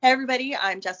Hey everybody,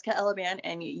 I'm Jessica Elaban,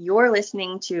 and you're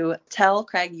listening to Tell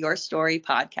Craig Your Story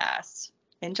podcast.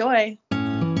 Enjoy.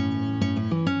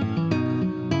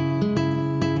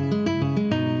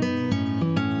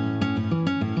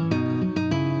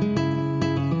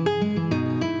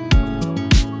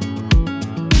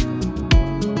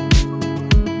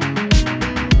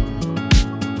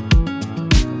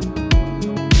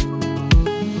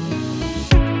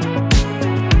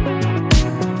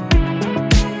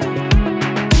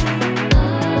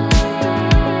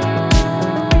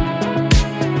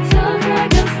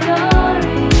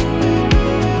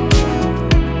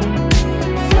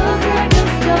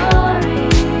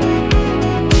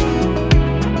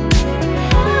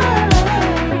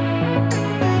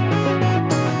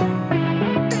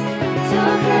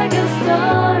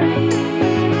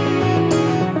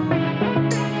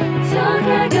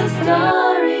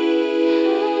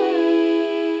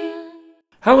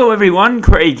 Hello everyone,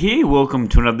 Craig here. Welcome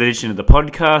to another edition of the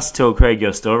podcast, Tell Craig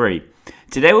Your Story.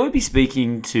 Today we'll be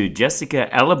speaking to Jessica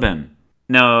Elaban.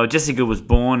 Now, Jessica was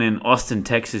born in Austin,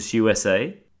 Texas,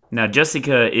 USA. Now,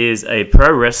 Jessica is a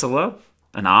pro wrestler,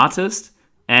 an artist,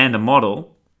 and a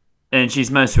model. And she's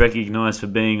most recognized for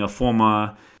being a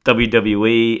former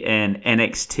WWE and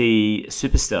NXT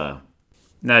superstar.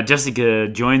 Now, Jessica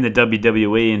joined the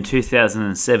WWE in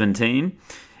 2017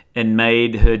 and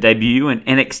made her debut in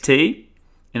NXT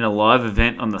in a live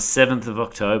event on the 7th of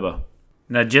October.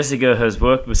 Now, Jessica has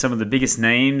worked with some of the biggest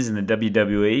names in the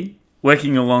WWE,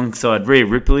 working alongside Rhea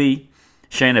Ripley,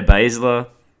 Shayna Baszler,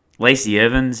 Lacey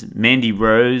Evans, Mandy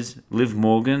Rose, Liv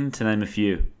Morgan, to name a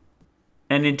few.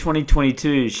 And in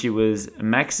 2022, she was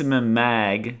Maximum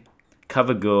Mag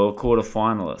Cover Girl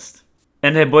quarterfinalist.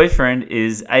 And her boyfriend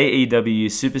is AEW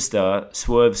superstar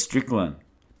Swerve Strickland.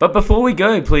 But before we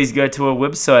go, please go to our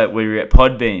website where you're at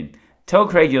Podbean. Tell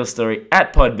Craig Your Story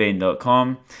at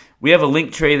podbean.com. We have a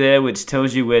link tree there which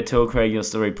tells you where Tell Craig Your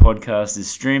Story podcast is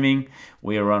streaming.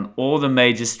 We are on all the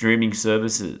major streaming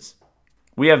services.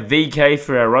 We have VK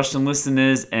for our Russian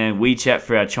listeners and WeChat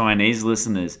for our Chinese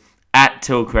listeners at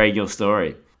Tell Craig Your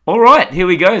Story. Alright, here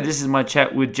we go. This is my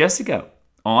chat with Jessica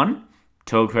on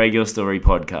Tell Craig Your Story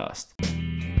podcast.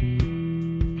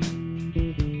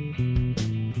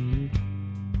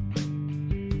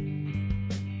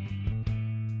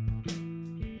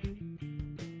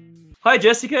 Hi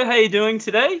Jessica, how are you doing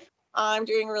today? I'm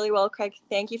doing really well, Craig.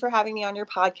 Thank you for having me on your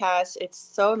podcast. It's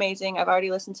so amazing. I've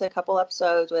already listened to a couple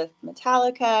episodes with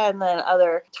Metallica and then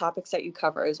other topics that you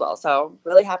cover as well. So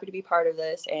really happy to be part of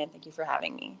this, and thank you for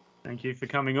having me. Thank you for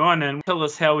coming on, and tell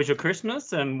us, how was your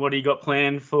Christmas and what do you got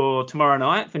planned for tomorrow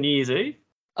night for New Year's Eve?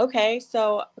 Okay,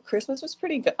 so Christmas was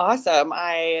pretty awesome.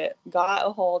 I got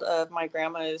a hold of my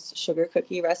grandma's sugar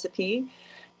cookie recipe.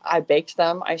 I baked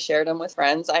them. I shared them with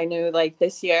friends. I knew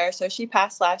this year, so she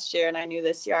passed last year, and I knew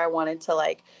this year I wanted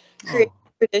to create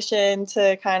a tradition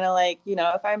to kind of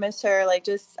if I miss her,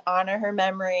 just honor her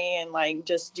memory and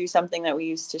just do something that we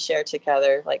used to share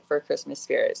together, for Christmas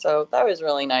spirit. So that was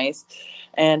really nice.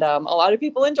 And a lot of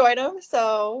people enjoyed them.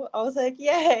 So I was like,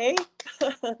 yay.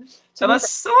 And I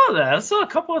saw that. I saw a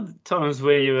couple of times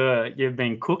where you've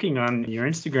been cooking on your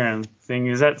Instagram thing.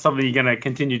 Is that something you're going to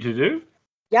continue to do?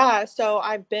 Yeah, so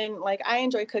I've been I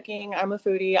enjoy cooking. I'm a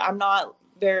foodie. I'm not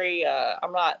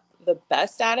the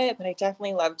best at it, but I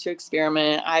definitely love to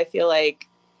experiment. I feel like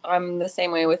I'm the same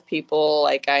way with people.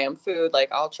 I am food.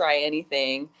 I'll try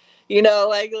anything,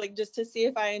 just to see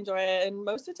if I enjoy it. And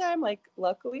most of the time,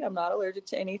 luckily, I'm not allergic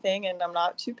to anything, and I'm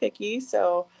not too picky.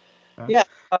 So, yeah,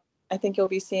 I think you'll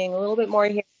be seeing a little bit more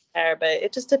here and there, but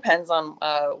it just depends on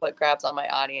what grabs on my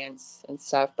audience and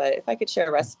stuff. But if I could share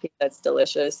a recipe that's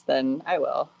delicious, then I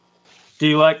will. Do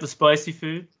you like the spicy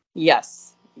food?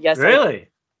 Yes. Really?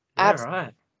 Yeah,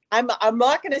 right. I'm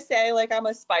not gonna say I'm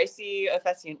a spicy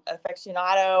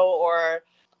aficionado or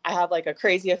I have a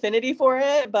crazy affinity for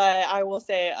it, but I will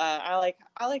say I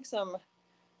like some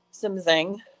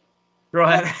zing.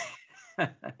 Right.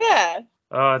 Yeah.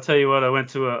 Oh, I tell you what, I went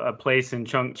to a place in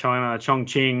China,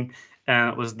 Chongqing, and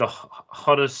it was the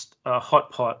hottest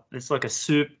hot pot. It's like a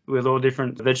soup with all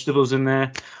different vegetables in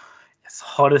there. It's the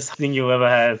hottest thing you'll ever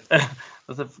have.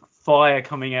 There's a fire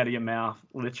coming out of your mouth,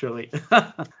 literally.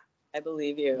 I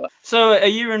believe you. So a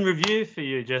year in review for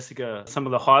you, Jessica. Some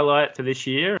of the highlights for this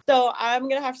year. So I'm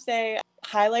going to have to say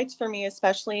highlights for me,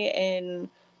 especially in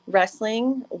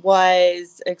wrestling,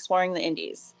 was exploring the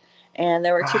indies. And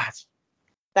there were two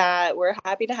that were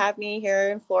happy to have me here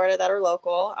in Florida that are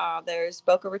local. There's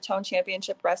Boca Raton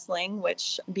Championship Wrestling,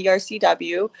 which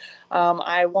BRCW.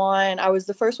 I won. I was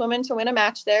the first woman to win a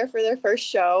match there for their first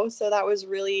show. So that was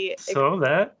really Saw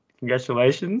that.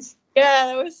 Congratulations.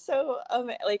 Yeah, it was so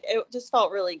like it just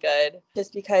felt really good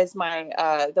just because my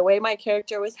the way my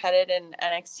character was headed in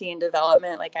NXT and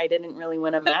development, like I didn't really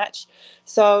win a match.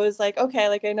 So I was like, okay,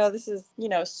 like I know this is,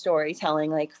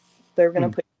 storytelling, like they're gonna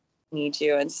Mm. put need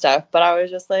you and stuff, but I was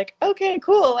just like, okay,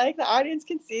 cool, like the audience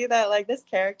can see that like this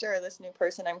character or this new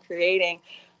person I'm creating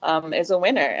is a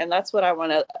winner, and that's what I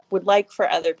would like for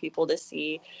other people to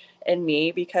see in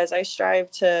me, because I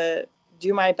strive to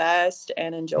do my best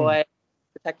and Mm. enjoy,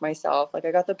 protect myself. Like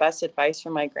I got the best advice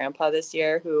from my grandpa this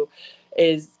year, who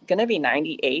is gonna be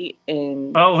 98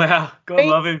 in Oh wow, God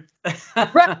love him.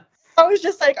 right. I was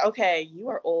just like, okay, you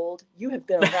are old. You have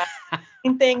been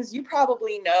around things. You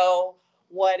probably know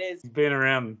what is Been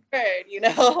around. good,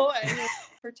 and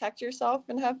protect yourself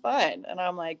and have fun. And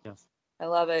I'm like, Yes. I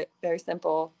love it. Very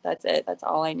simple. That's it. That's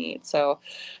all I need. So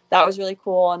that was really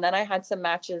cool. And then I had some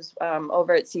matches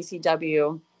over at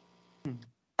CCW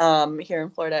here in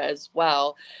Florida as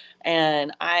well.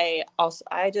 And I was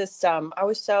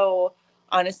so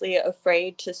honestly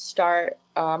afraid to start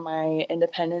my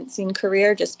independent scene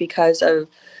career, just because of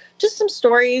just some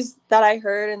stories that I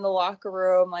heard in the locker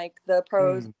room, like the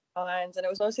pros and cons. And it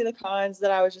was mostly the cons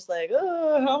that I was just like,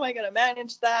 oh, how am I going to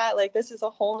manage that? Like, this is a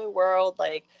whole new world.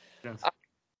 Like, Yes.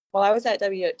 while I was at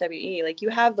WWE, like you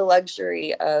have the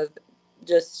luxury of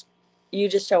just, you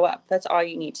just show up. That's all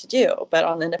you need to do. But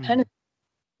on the independent,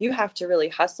 you have to really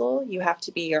hustle. You have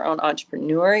to be your own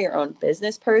entrepreneur, your own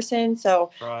business person.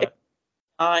 So Right. it's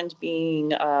beyond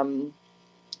being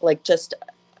like just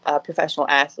a professional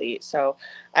athlete. So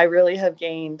I really have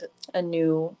gained a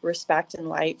new respect and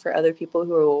light for other people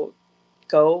who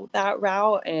go that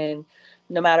route. And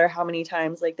no matter how many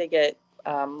times like they get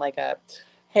like a,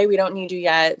 hey, we don't need you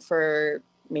yet for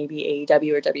maybe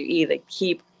AEW or WE, they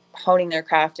keep honing their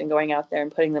craft and going out there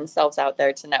and putting themselves out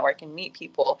there to network and meet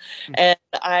people. And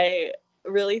I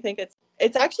really think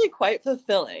it's actually quite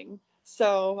fulfilling.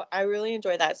 So I really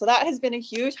enjoy that. So that has been a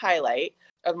huge highlight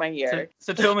of my year.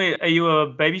 So tell me, are you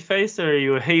a babyface or are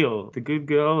you a heel? The good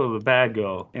girl or the bad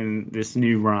girl in this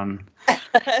new run?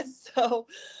 So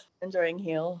enjoying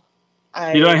heel.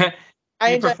 You don't I have, I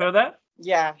you enjoy, prefer that?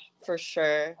 yeah, for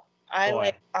sure.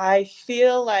 Why? I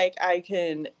feel like I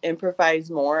can improvise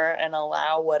more and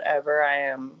allow whatever I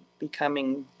am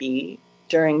becoming be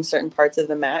during certain parts of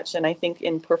the match. And I think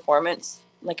in performance,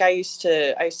 like I used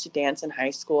to dance in high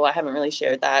school. I haven't really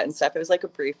shared that and stuff. It was like a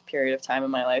brief period of time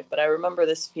in my life, but I remember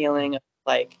this feeling of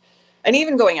like, and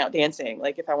even going out dancing,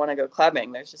 like if I want to go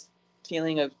clubbing, there's just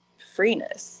feeling of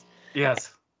freeness.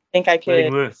 Yes. I think I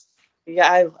Letting could, loose.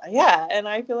 yeah, and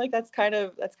I feel like that's kind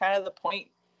of the point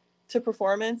to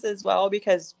performance as well,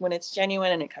 because when it's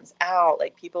genuine and it comes out,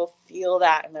 like people feel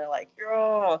that and they're like,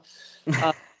 oh,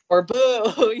 or boo,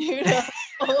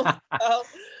 So,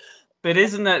 But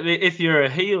isn't that if you're a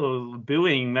heel,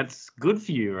 booing, that's good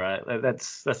for you, right?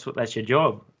 That's your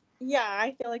job. yeah,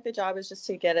 I feel like the job is just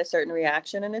to get a certain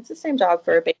reaction, and it's the same job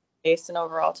for Yeah. a base and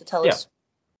overall to tell a Yeah. story.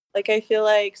 Like I feel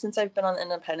like since I've been on the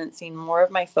independent scene, more of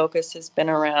my focus has been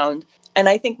around, and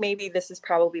I think maybe this is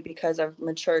probably because I've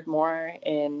matured more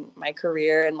in my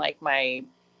career and like my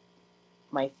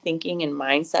thinking and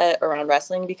mindset around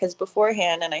wrestling, because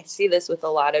beforehand, and I see this with a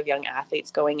lot of young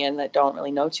athletes going in that don't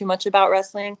really know too much about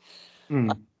wrestling, Mm.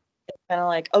 kind of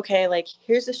like, okay, like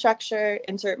here's the structure,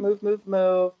 insert move, move,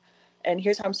 move, and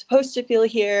here's how I'm supposed to feel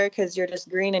here, because you're just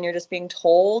green and you're just being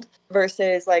told,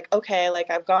 versus like, okay, like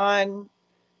I've gone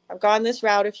this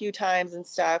route a few times and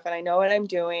stuff, and I know what I'm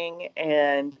doing,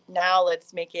 and now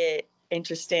let's make it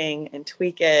interesting and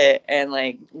tweak it, and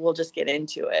like we'll just get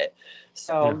into it.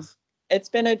 So Yes. it's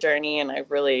been a journey, and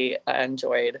I've really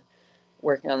enjoyed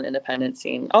working on the independent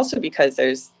scene. Also because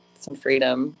there's some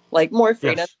freedom, like more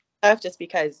freedom Yes. stuff, just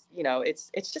because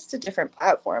it's just a different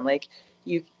platform. Like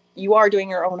you you are doing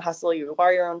your own hustle, you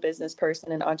are your own business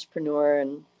person and entrepreneur,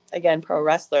 and again pro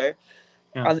wrestler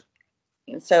on Yes.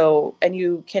 the scene. So and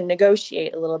you can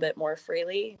negotiate a little bit more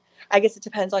freely. I guess it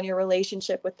depends on your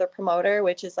relationship with the promoter,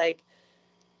 which is like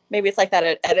maybe it's like that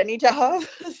at any job.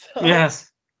 So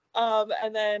Yes.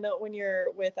 and then when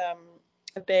you're with a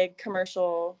big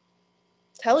commercial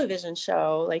television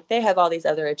show, like they have all these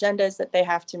other agendas that they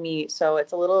have to meet. So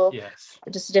it's a little Yes.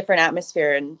 just a different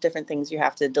atmosphere and different things you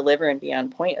have to deliver and be on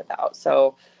point about.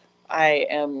 So I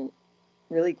am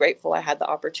really grateful I had the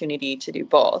opportunity to do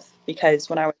both, because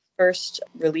when I was first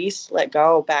released, let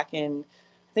go back in,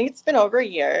 I think it's been over a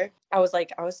year, I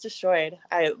was destroyed.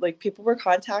 I like people were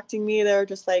contacting me. They were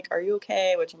just like, are you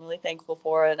okay? Which I'm really thankful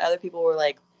for. And other people were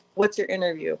like, what's your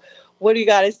interview? What do you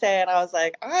got to say? And I was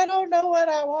like, I don't know what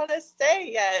I want to say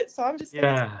yet. So I'm just going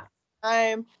to Yeah.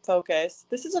 time focus.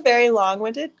 This is a very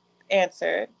long-winded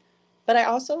answer, but I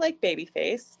also like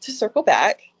Babyface. To circle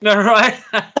back, No, right.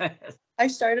 I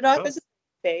started off Cool. as a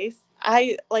face.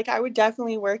 I would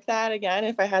definitely work that again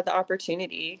if I had the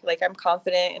opportunity. Like I'm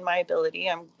confident in my ability.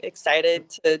 I'm excited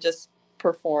to just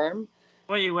perform.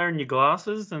 What, are you wearing your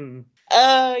glasses and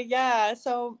Yeah.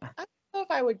 So I don't know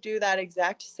if I would do that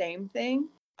exact same thing.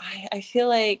 I feel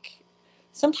like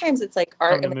sometimes it's like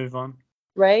time art, to move on?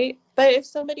 right? But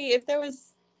if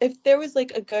there was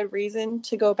like a good reason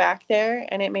to go back there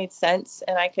and it made sense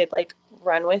and I could like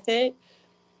run with it,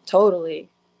 totally.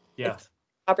 If Yes.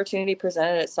 opportunity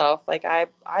presented itself, like I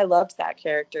loved that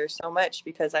character so much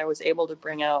because I was able to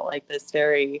bring out like this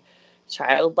very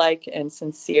childlike and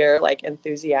sincere, like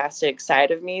enthusiastic side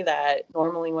of me that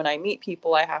normally when I meet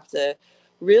people I have to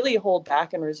really hold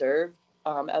back and reserve.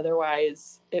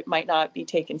 Otherwise it might not be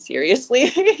taken seriously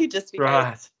just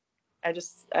because Right.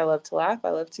 I love to laugh, I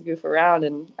love to goof around,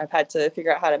 and I've had to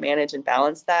figure out how to manage and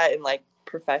balance that and like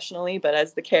professionally, but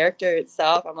as the character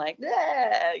itself I'm like,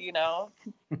 yeah, you know.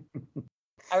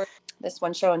 I remember this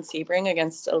one show in Sebring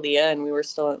against Aaliyah, and we were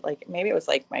still like, maybe it was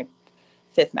like my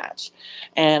fifth match.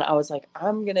 And I was like,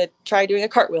 I'm going to try doing a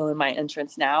cartwheel in my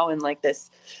entrance now. And like this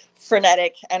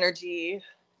frenetic energy,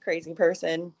 crazy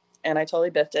person. And I totally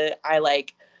biffed it. I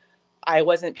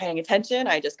wasn't paying attention.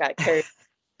 I just got carried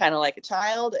kind of like a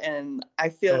child. And I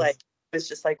feel like Yes. it was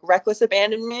just like reckless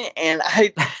abandonment. And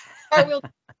I cartwheeled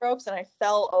ropes and I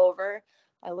fell over.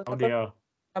 I look Oh up, dear.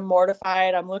 I'm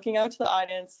mortified. I'm looking out to the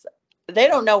audience. They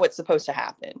don't know what's supposed to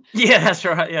happen. Yeah, that's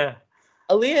right. Yeah.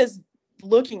 Aaliyah's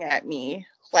looking at me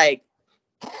like,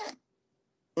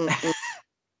 mm-mm,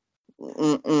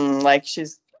 mm-mm, like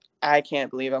I can't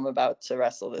believe I'm about to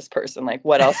wrestle this person. Like,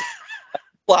 what else?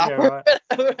 Flop Yeah, or right.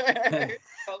 whatever.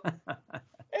 So,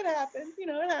 it happens,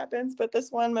 it happens. But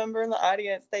this one member in the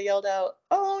audience, they yelled out,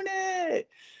 "Own it!"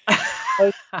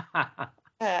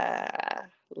 Ah,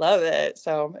 love it.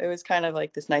 So it was kind of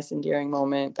like this nice endearing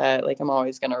moment that like I'm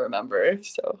always gonna remember.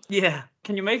 So Yeah.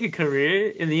 Can you make a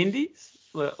career in the indies?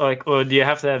 Like, or do you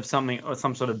have to have something or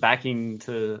some sort of backing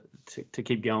to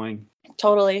keep going?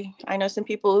 totally. I know some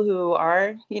people who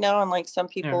are, and like some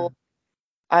Yeah. people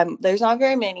there's not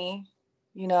very many,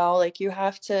 like you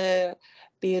have to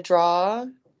be a draw.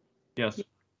 Yes.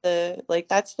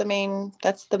 That's the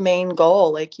main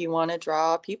goal. Like you want to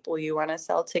draw people, you want to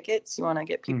sell tickets, you want to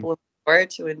get Mm. people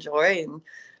to enjoy and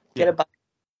get a Yeah. buy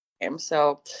game.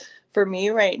 So for me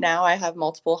right now, I have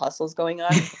multiple hustles going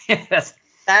on. Yes.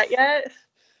 That yet,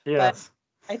 but Yes.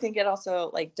 I think it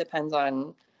also like depends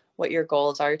on what your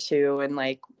goals are too, and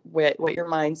like what your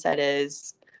mindset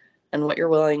is and what you're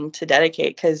willing to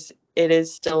dedicate, because it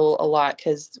is still a lot,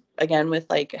 because again with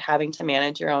like having to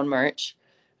manage your own merch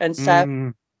and stuff,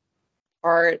 Mm.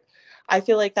 art, I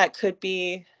feel like that's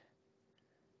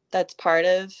part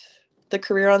of the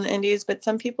career on the indies, but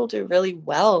some people do really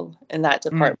well in that Mm.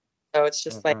 department, so it's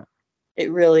That's just like right.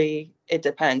 it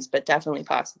depends, but definitely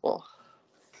possible.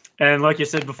 And like you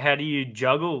said before, how do you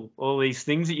juggle all these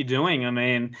things that you're doing? I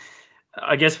mean,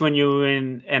 I guess when you were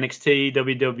in NXT,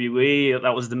 WWE,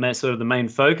 that was sort of the main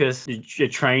focus, your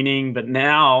training. But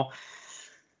now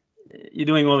you're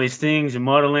doing all these things, you're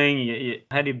modeling.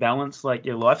 How do you balance like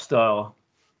your lifestyle?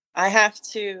 I have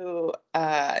to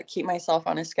keep myself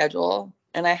on a schedule,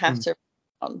 and I have Mm. to,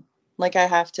 like, I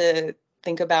have to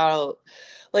think about,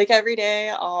 like, every day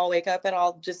I'll wake up and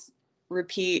I'll just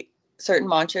repeat certain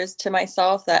mantras to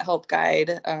myself that help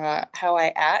guide how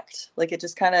I act. Like, it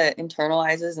just kind of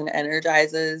internalizes and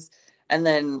energizes. And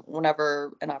then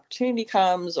whenever an opportunity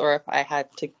comes, or if I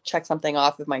had to check something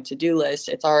off of my to-do list,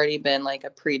 it's already been like a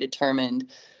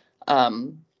predetermined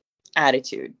um,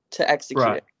 attitude to execute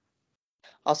Right. it.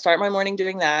 I'll start my morning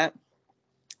doing that,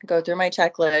 go through my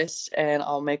checklist, and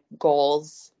I'll make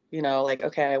goals, like,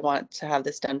 okay, I want to have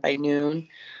this done by noon.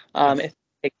 Yes. If it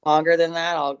takes longer than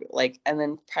that, I'll like, and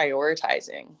then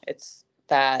prioritizing. It's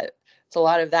a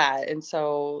lot of that. And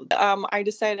so I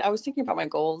decided, I was thinking about my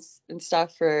goals and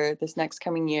stuff for this next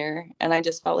coming year. And I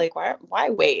just felt like, why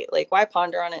wait? Like, why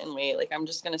ponder on it and wait? Like, I'm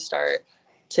just going to start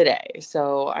today.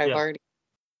 So I've Yeah. already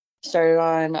started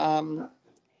on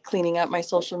cleaning up my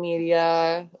social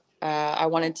media. I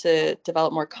wanted to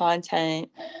develop more content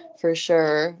for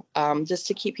sure, just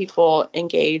to keep people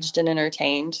engaged and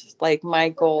entertained. Like my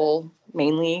goal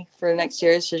mainly for next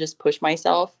year is to just push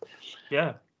myself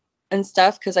Yeah. and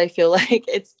stuff, because I feel like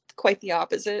it's quite the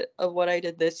opposite of what I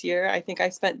did this year. I think I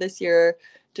spent this year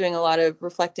doing a lot of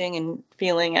reflecting and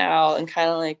feeling out and kind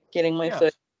of like getting my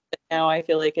foot. Yes. Now I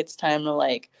feel like it's time to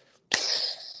like,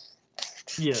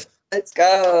 Yes. let's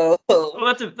go.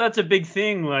 Well, that's a big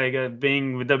thing, like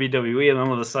being with WWE, and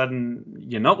all of a sudden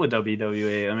you're not with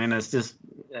WWE. I mean, it's just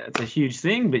it's a huge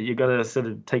thing, but you got to sort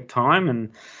of take time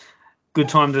and good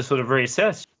time to sort of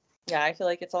reassess. Yeah, I feel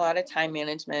like it's a lot of time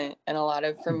management and a lot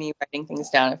of, for me, writing things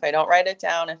down. If I don't write it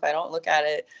down, if I don't look at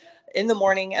it in the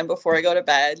morning and before I go to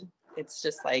bed, it's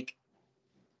just like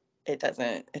it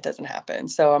doesn't happen.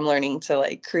 So I'm learning to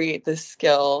like create this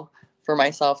skill for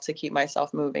myself to keep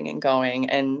myself moving and going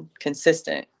and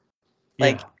consistent.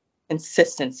 Like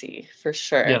consistency for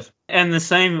sure. Yes. And the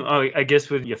same, I guess,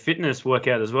 with your fitness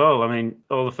workout as well. I mean,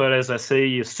 all the photos I see,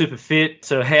 you're super fit.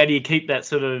 So how do you keep that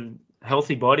sort of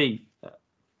healthy body?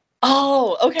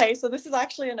 Oh, okay. So this is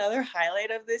actually another highlight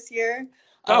of this year.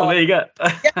 There you go.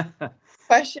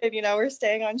 Question, we're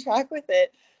staying on track with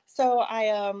it. So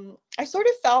I sort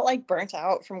of felt like burnt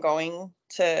out from going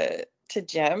to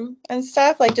gym and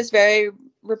stuff, like just very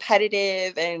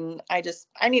repetitive, and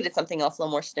I needed something else a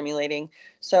little more stimulating.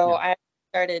 So I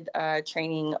started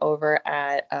training over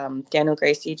at Daniel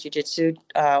Gracie Jiu-Jitsu,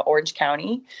 Orange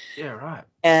County. Yeah, right.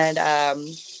 And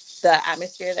the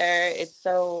atmosphere there,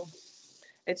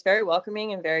 it's very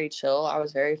welcoming and very chill. I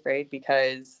was very afraid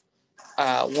because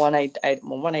one, I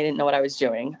didn't know what I was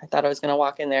doing. I thought I was going to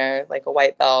walk in there like a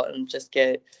white belt and just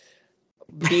get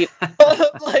beat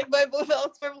up, like my blue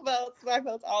belts, purple belts, black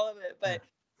belts, all of it. But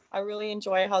I really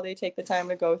enjoy how they take the time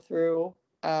to go through,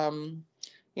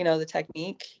 the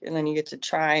technique, and then you get to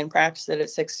try and practice it at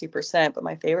 60%. But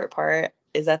my favorite part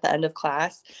is at the end of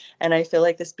class, and I feel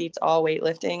like this beats all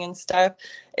weightlifting and stuff.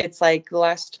 It's like the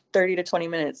last 30 to 20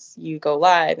 minutes you go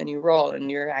live and you roll and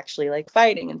you're actually like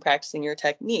fighting and practicing your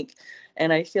technique.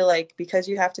 And I feel like because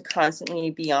you have to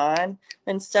constantly be on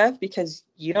and stuff, because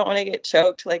you don't want to get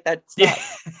choked, like that's like,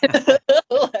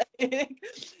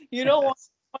 you don't want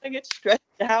to get stressed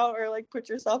out or like put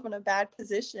yourself in a bad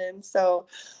position. So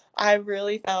I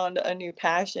really found a new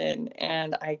passion,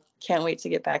 and I can't wait to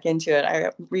get back into it. I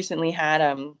recently had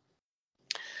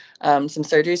some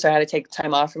surgery, so I had to take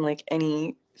time off from like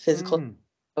any physical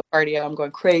cardio. I'm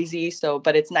going crazy. So,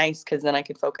 but it's nice because then I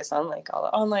could focus on like all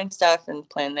the online stuff and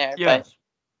plan there. Yes. But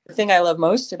the thing I love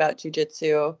most about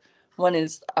jiu-jitsu, one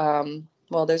is,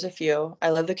 there's a few. I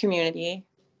love the community,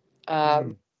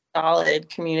 solid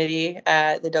community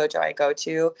at the dojo I go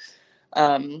to.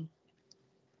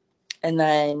 And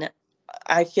then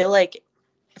I feel like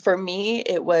for me,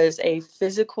 it was a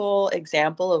physical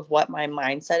example of what my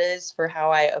mindset is for how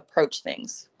I approach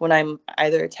things when I'm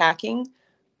either attacking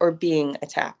or being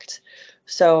attacked.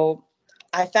 So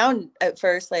I found at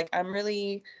first, like, I'm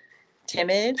really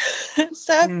timid and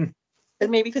stuff, and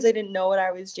maybe because I didn't know what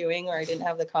I was doing or I didn't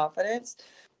have the confidence.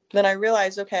 Then I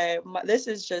realized, okay, this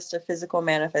is just a physical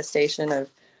manifestation of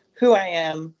who I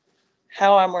am,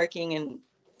 how I'm working and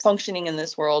functioning in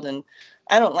this world, and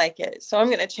I don't like it, so I'm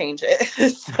going to change it.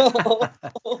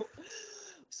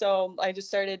 So I just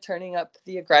started turning up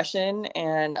the aggression,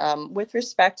 and with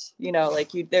respect,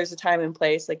 there's a time and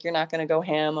place. Like, you're not going to go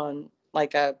ham on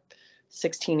like a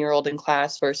 16-year-old in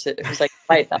class versus who's like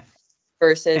white belt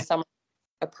versus someone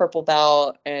a purple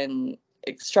belt and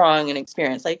strong and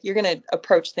experienced. Like, you're going to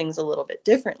approach things a little bit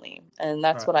differently, and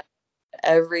that's what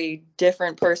every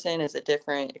different person is a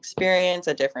different experience,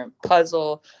 a different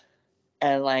puzzle.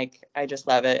 And like, I just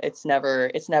love it. It's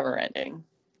never ending.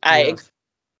 I encourage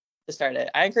to start it.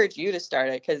 I encourage you to start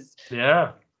it because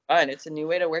fun. It's a new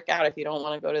way to work out if you don't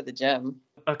want to go to the gym.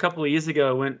 A couple of years ago,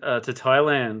 I went to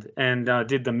Thailand and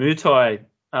did the Muay Thai.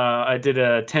 I did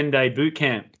a 10-day boot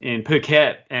camp in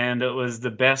Phuket, and it was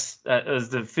the best. It was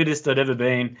the fittest I'd ever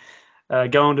been.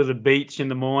 Going to the beach in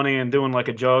the morning and doing like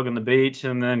a jog on the beach,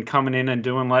 and then coming in and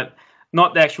doing like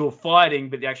not the actual fighting,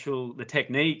 but the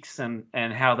techniques and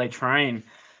how they train.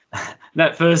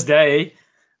 That first day,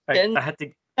 I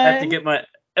had to get my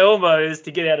elbows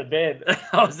to get out of bed.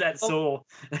 I was that sore.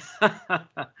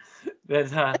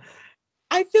 But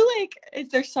I feel like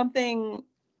there's something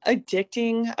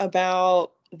addicting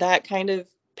about that kind of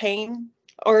pain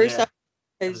or something,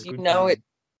 because it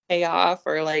pay off,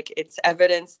 or like it's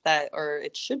evidence that, or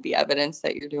it should be evidence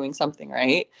that you're doing something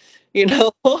right.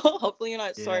 Hopefully you're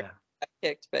not sore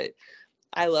kicked, but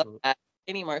I love that.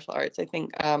 Any martial arts. I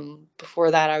think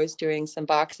before that I was doing some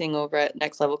boxing over at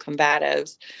Next Level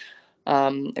Combatives.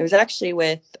 It was actually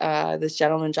with this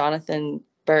gentleman, Jonathan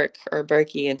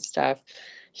Berkey and stuff.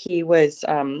 He was,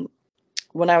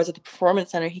 when I was at the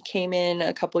Performance Center, he came in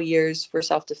a couple years for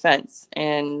self-defense,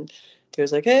 and he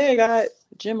was like, hey, I got a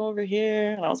gym over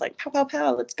here. And I was like, pow, pow,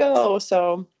 pow, let's go.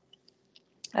 So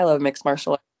I love mixed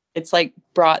martial arts. It's like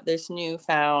brought this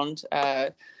newfound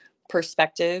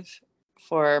perspective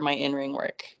for my in-ring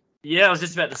work. Yeah, I was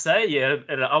just about to say,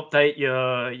 it'll update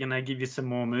your, give you some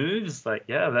more moves. Like,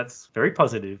 that's very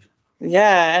positive.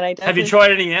 Yeah, and I definitely... Have you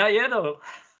tried any out yet? Or?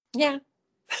 Yeah.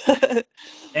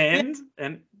 And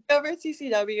Over at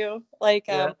CCW, like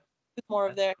yeah. more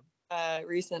of their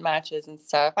recent matches and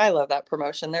stuff. I love that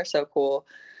promotion. They're so cool.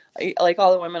 Like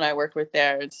all the women I worked with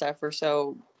there and stuff were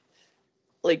so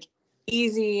like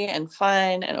easy and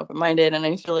fun and open-minded, and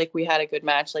I feel like we had a good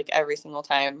match like every single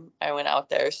time I went out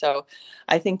there. So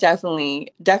I think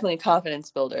definitely a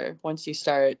confidence builder once you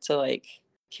start to like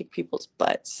kick people's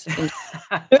butts.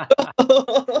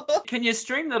 Can you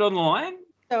stream that online?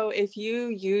 So if you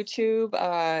YouTube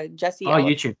Jesse Oh,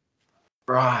 YouTube.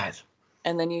 Right.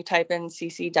 and then you type in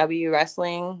CCW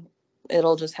wrestling,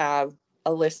 it'll just have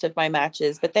a list of my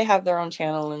matches, but they have their own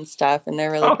channel and stuff, and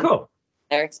they're really Cool.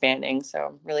 They're expanding, so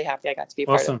I'm really happy I got to be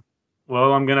part of it. Awesome.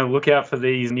 Well, I'm going to look out for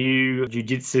these new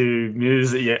jiu-jitsu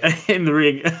moves that you in the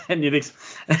ring. And you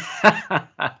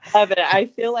Love it.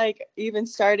 I feel like even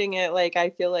starting it, like I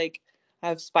feel like I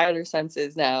have spider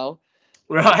senses now.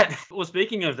 Right. Well,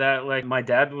 speaking of that, like my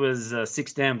dad was a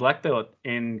 6-dan black belt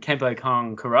in Kempo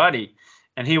Kong karate,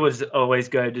 and he was always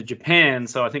go to Japan.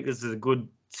 So I think this is a good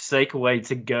segue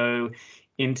to go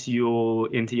into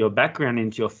your background,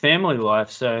 into your family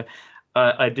life. So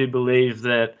I do believe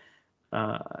that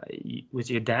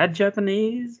was your dad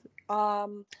Japanese?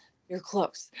 You're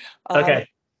close. Okay.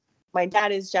 My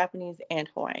dad is Japanese and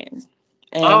Hawaiian.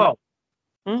 And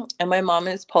and my mom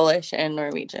is Polish and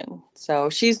Norwegian. So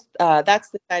she's that's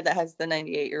the side that has the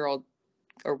 98-year-old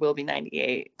or will be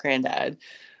 98 granddad.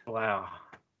 Wow.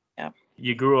 Yeah.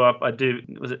 You grew up,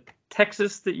 was it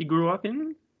Texas that you grew up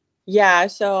in? Yeah,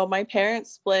 so my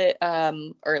parents split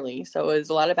early, so it was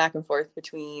a lot of back and forth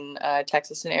between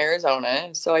Texas and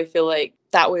Arizona. So I feel like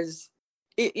that was,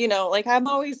 like I'm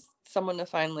always someone to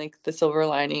find like the silver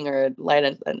lining or light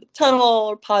at the tunnel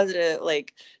or positive,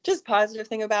 like just positive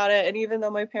thing about it. And even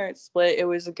though my parents split, it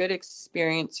was a good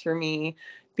experience for me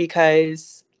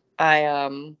because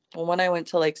when I went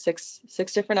to like six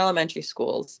different elementary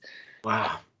schools.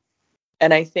 Wow.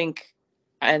 And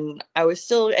I was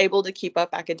still able to keep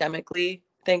up academically,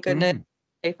 thank goodness.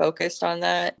 Stay focused on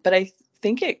that. But I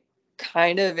think it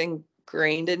kind of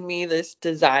ingrained in me this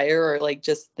desire or like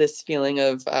just this feeling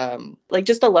of like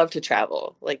just a love to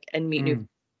travel, like and meet new,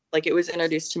 like it was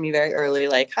introduced to me very early,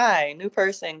 like, hi, new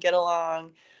person, get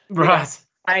along. Right.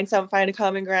 Find a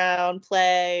common ground,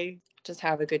 play, just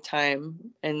have a good time.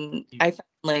 And I found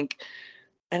like,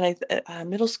 and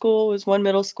middle school was one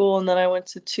middle school, and then I went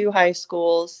to 2 high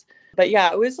schools. But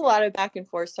yeah, it was a lot of back and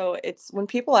forth. So it's when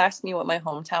people ask me what my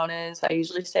hometown is, I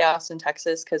usually say Austin,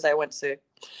 Texas, because I went to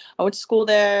school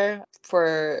there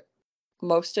for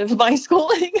most of my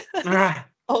schooling. Right.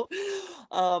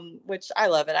 Which I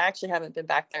love it. I actually haven't been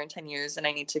back there in 10 years, and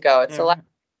I need to go. It's a lot of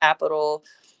capital,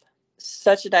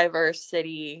 such a diverse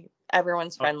city.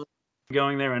 Everyone's friendly.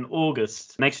 Going there in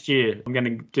August next year. I'm going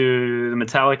to do the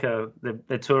Metallica.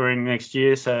 They're touring next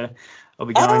year, so I'll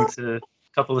be going to a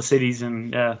couple of cities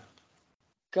and next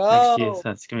year. So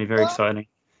it's going to be very exciting.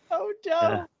 Oh,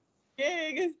 dope.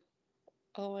 Gig.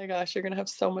 Oh my gosh, you're going to have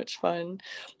so much fun.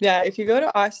 Yeah, if you go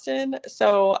to Austin,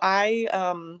 so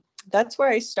that's where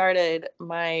I started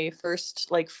my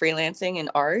first like freelancing in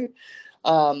art.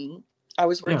 I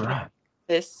was working at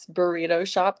this burrito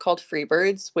shop called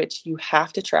Freebirds, which you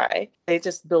have to try. They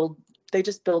just build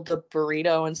the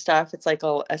burrito and stuff. It's like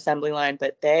a assembly line,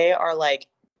 but they are like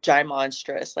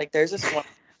ginormous. Like there's this one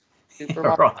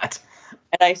supermarket,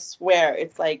 and I swear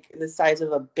it's like the size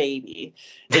of a baby.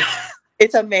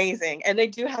 It's amazing, and they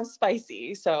do have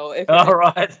spicy. So if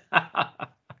but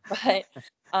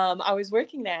I was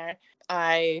working there.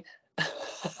 I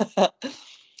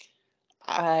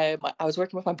was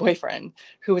working with my boyfriend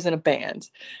who was in a band,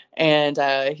 and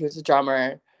he was a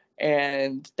drummer,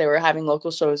 and they were having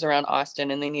local shows around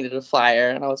Austin, and they needed a flyer,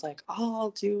 and I was like, oh, I'll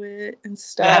do it and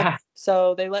stuff. Yeah.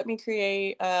 So they let me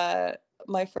create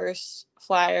my first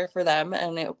flyer for them,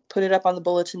 and put it up on the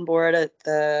bulletin board at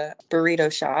the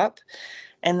burrito shop.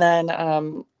 And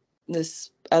then this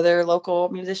other local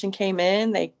musician came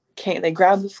in. They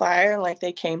grabbed the flyer, and like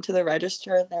they came to the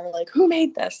register, and they were like, who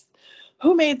made this?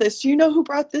 Do you know who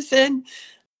brought this in?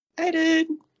 I did,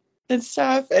 and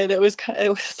stuff. And it was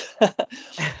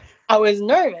I was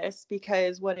nervous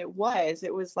because what it was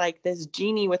like this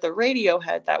genie with a radio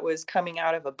head that was coming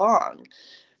out of a bong.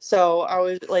 So I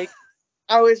was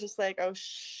just like, oh,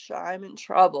 I'm in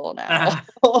trouble now.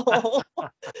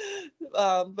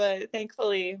 But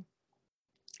thankfully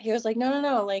he was like,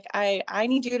 no, like I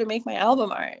need you to make my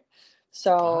album art.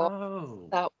 So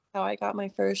that how I got my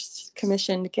first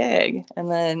commissioned gig, and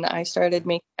then I started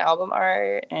making album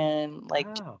art, and like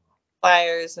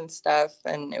flyers and stuff,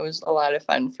 and it was a lot of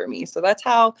fun for me. So that's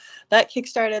how that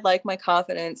kickstarted like my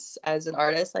confidence as an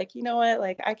artist. Like, you know what,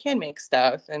 like I can make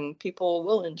stuff and people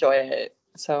will enjoy it.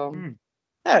 So Mm.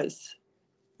 that was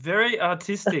Very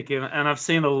artistic, and I've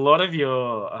seen a lot of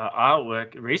your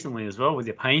artwork recently as well with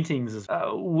your paintings.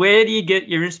 Where do you get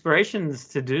your inspirations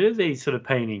to do these sort of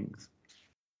paintings?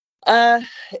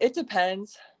 it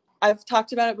depends. I've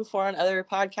talked about it before on other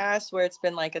podcasts where it's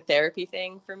been like a therapy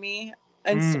thing for me.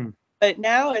 And so, Mm. but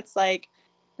now it's like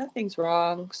nothing's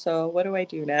wrong. So what do I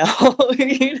do now?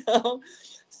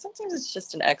 Sometimes it's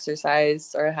just an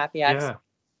exercise or a happy accident.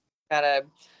 Yeah. Gotta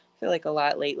I feel like a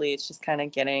lot lately it's just kind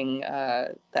of getting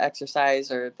the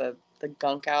exercise or the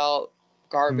gunk out, Mm.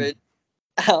 garbage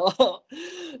out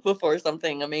before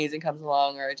something amazing comes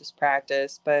along, or just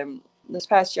practice. But this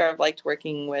past year I've liked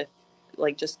working with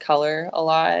like just color a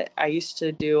lot. I used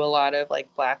to do a lot of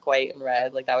like black, white, and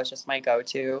red. Like that was just my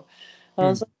go-to. I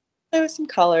was Mm. like, there was some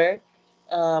color.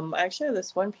 I actually have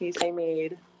this one piece I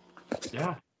made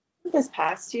Yeah. this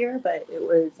past year, but it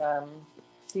was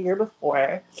the year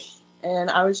before.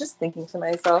 And I was just thinking to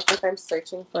myself, like I'm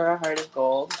searching for a heart of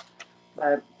gold.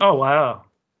 But Oh, wow.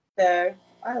 there,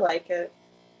 I like it.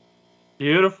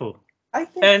 Beautiful. I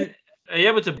think And are you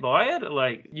able to buy it?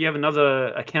 Like, you have another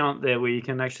account there where you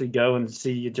can actually go and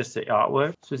see just the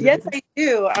artwork yes, specifically? I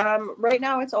do. Right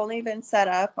now it's only been set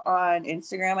up on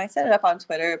Instagram. I set it up on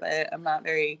Twitter, but I'm not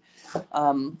very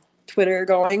Twitter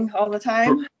going all the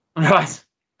time. Right.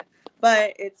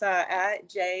 But it's at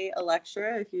J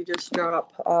Electra. If you just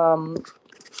drop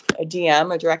a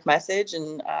DM, a direct message,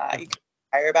 and you can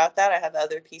inquire about that. I have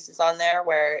other pieces on there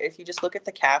where if you just look at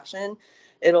the caption,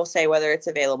 it'll say whether it's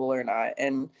available or not.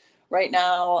 And right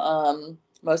now,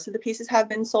 most of the pieces have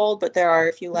been sold, but there are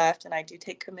a few left, and I do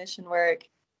take commission work.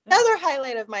 Another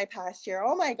highlight of my past year.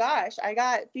 Oh my gosh, I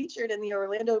got featured in the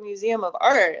Orlando Museum of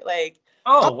Art. Like,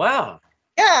 Oh, oh, wow.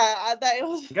 yeah, that it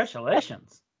was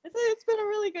Congratulations. it's been a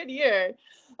really good year.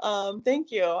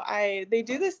 Thank you. They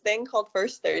do this thing called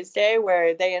First Thursday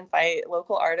where they invite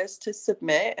local artists to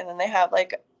submit, and then they have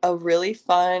like a really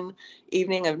fun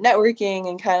evening of networking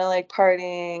and kind of like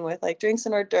partying with like drinks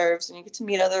and hors d'oeuvres, and you get to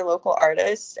meet other local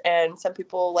artists. And some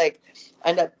people like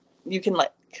end up you can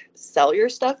like sell your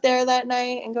stuff there that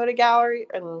night and go to gallery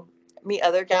and meet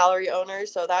other gallery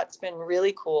owners. So that's been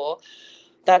really cool.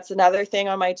 That's another thing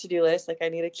on my to-do list. Like I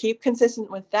need to keep consistent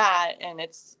with that. And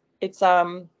it's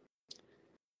I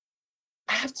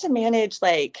have to manage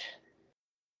like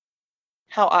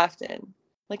how often.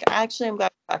 Like actually I'm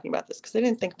glad we're talking about this because I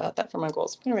didn't think about that for my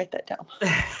goals. I'm gonna write that down.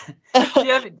 Do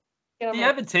you have do you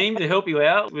have a team to help you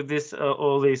out with this,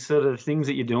 all these sort of things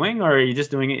that you're doing, or are you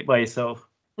just doing it by yourself?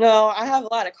 No, I have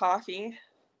a lot of coffee.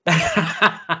 But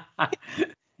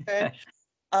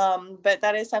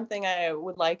that is something I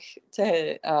would like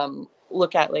to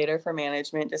look at later for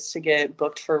management, just to get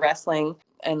booked for wrestling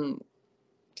and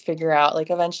figure out like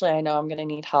eventually I know I'm gonna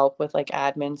need help with like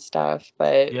admin stuff,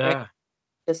 but right, Yeah.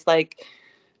 just like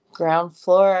ground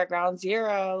floor, ground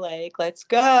zero, like let's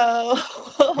go.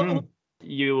 Mm.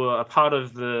 You were a part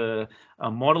of the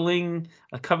modeling,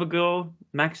 a cover girl,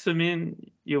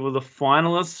 Maximin. You were the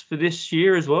finalists for this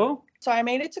year as well. So I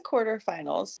made it to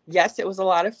quarterfinals. Yes, it was a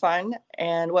lot of fun.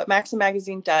 And what Maxim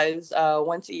Magazine does,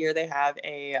 once a year, they have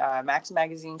a Maxim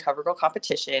Magazine Cover Girl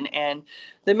competition. And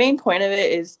the main point of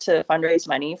it is to fundraise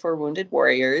money for wounded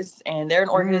warriors. And they're an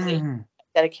organization Mm.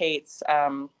 that dedicates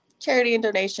charity and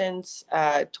donations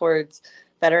towards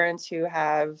veterans who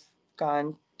have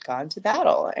gone to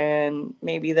battle. And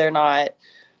maybe they're not,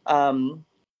 um,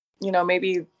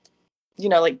 maybe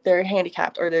like they're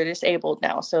handicapped or they're disabled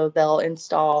now. So they'll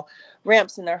install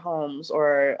ramps in their homes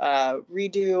or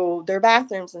redo their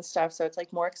bathrooms and stuff. So it's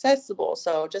like more accessible.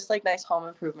 So just like nice home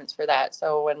improvements for that.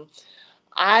 So when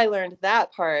I learned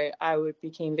that part,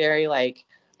 became very like,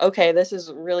 okay, this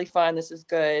is really fun. This is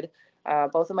good.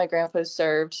 Both of my grandpas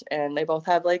served and they both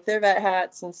have like their vet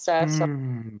hats and stuff. So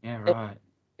Yeah, it right.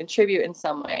 contribute in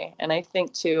some way. And I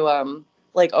think too,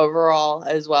 like overall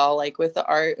as well, like with the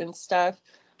art and stuff,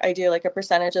 I do like a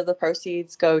percentage of the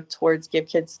proceeds go towards Give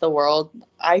Kids the World.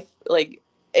 I like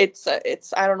it's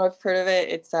I don't know if you've heard of it.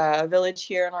 It's a village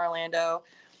here in Orlando.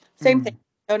 Same thing. Mm.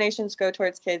 Donations go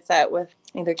towards kids that with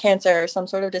either cancer or some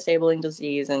sort of disabling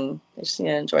disease, and they just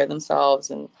enjoy themselves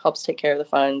and helps take care of the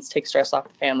funds, take stress off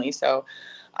the family. So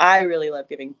I really love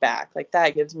giving back. Like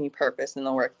that gives me purpose in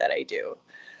the work that I do. Um,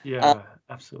 Yeah,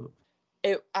 absolutely.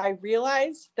 I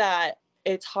realized that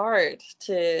it's hard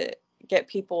to get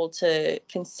people to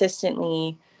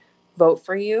consistently vote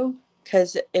for you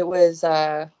because it was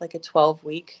like a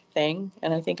 12-week thing,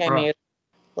 and I think I Right. made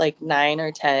like 9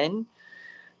 or 10.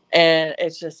 And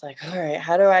it's just like, all right,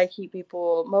 how do I keep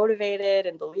people motivated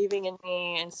and believing in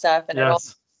me and stuff? And it all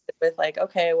Yes. with like,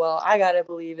 okay, well, I gotta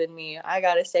believe in me. I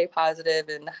gotta stay positive,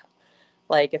 and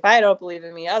like if I don't believe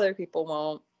in me, other people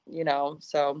won't, you know.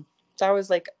 So that was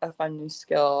like a fun new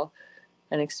skill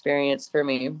and experience for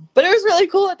me. But it was really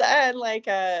cool at the end. Like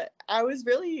I was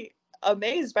really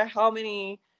amazed by how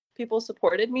many people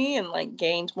supported me and like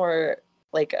gained more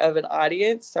like of an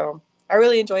audience. So I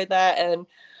really enjoyed that. And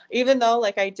even though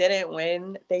like I didn't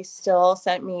win, they still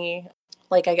sent me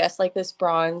like I guess like this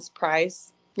bronze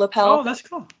prize Oh, lapel that's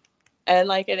cool. and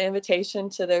like an invitation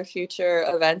to their future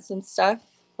events and stuff.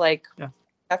 Like Yeah.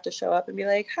 I have to show up and be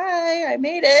like, "Hi, I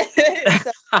made it."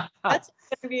 So that's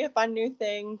going to be a fun new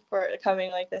thing for coming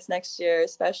like this next year,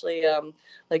 especially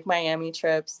like Miami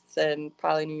trips and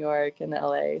probably New York and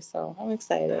LA. So I'm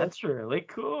excited. That's really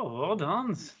cool. Well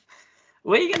done.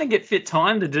 Where are you going to get fit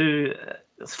time to do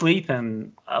sleep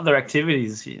and other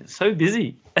activities? You're so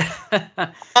busy.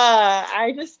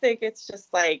 I just think it's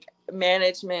just like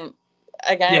management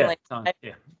again, Yeah. like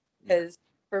Yeah. because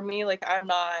for me, like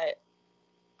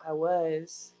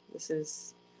this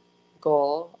is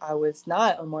goal. I was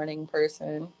not a morning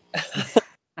person.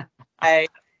 I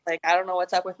I don't know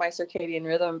what's up with my circadian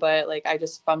rhythm, but like I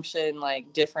just function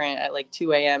like different at like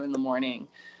 2 a.m. in the morning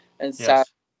and stuff.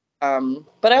 Yes.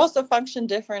 But I also function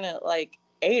different at like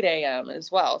 8 a.m.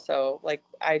 as well. So like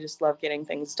I just love getting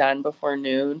things done before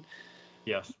noon.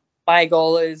 Yes. My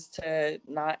goal is to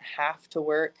not have to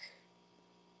work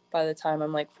by the time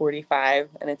I'm like 45,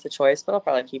 and it's a choice, but I'll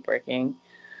probably keep working.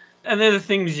 And they're the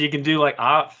things you can do like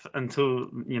art until,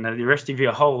 the rest of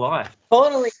your whole life.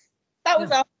 Totally. That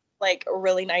was Yeah. also, like a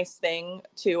really nice thing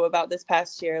too about this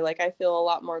past year. Like I feel a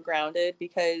lot more grounded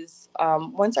because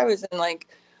once I was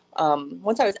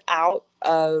out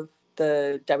of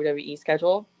the WWE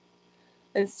schedule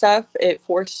and stuff, it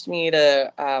forced me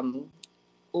to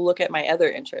look at my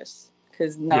other interests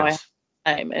because now I have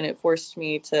Yes. time, and it forced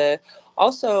me to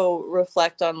also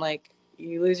reflect on like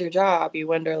you lose your job, you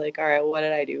wonder like, all right, what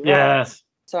did I do wrong? Yes.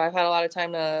 So I've had a lot of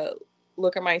time to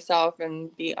look at myself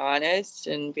and be honest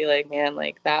and be like, man,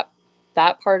 like that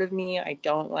part of me I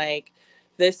don't like.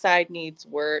 This side needs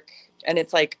work, and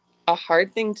it's like a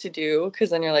hard thing to do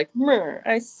because then you're like,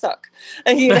 I suck,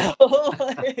 you know.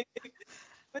 Like,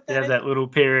 but then Yeah, it's that little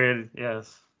period.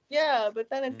 Yes. yeah, but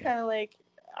then it's Yeah. kind of like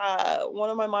one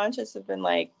of my mantras have been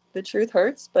like, the truth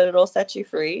hurts, but it'll set you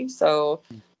free. So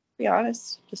be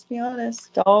honest, just be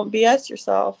honest. Don't BS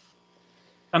yourself.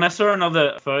 And I saw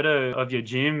another photo of your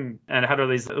gym and it had all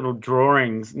these little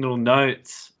drawings, little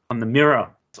notes on the mirror.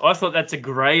 So I thought that's a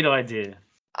great idea.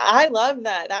 I love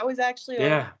that. That was actually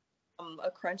Yeah.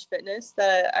 a Crunch Fitness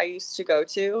that I used to go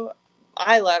to.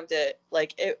 I loved it.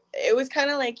 Like it was kind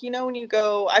of like, when you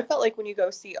go, I felt like when you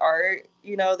go see art,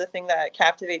 the thing that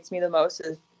captivates me the most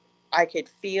is I could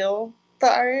feel the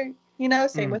art,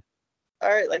 same Mm. with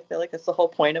art. Like, I feel like that's the whole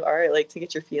point of art, like to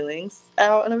get your feelings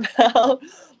out and about.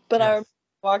 But I Yes.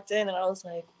 walked in and I was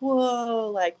like,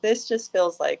 whoa, like this just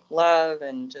feels like love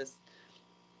and just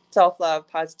self-love,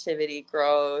 positivity,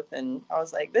 growth. And I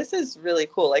was like, this is really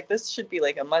cool. Like this should be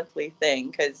like a monthly thing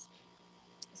because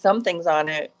some things on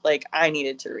it like I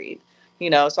needed to read,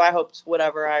 so I hoped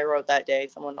whatever I wrote that day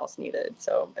someone else needed.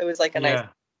 So it was like a nice Yeah.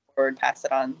 forward pass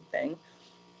it on thing.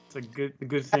 It's a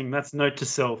good thing. That's note to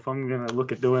self. I'm gonna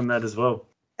look at doing that as well.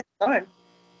 Fun.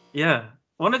 Yeah.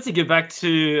 I wanted to get back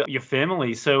to your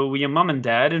family. So were your mum and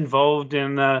dad involved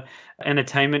in the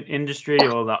entertainment industry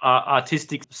or the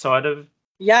artistic side of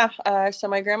Yeah, so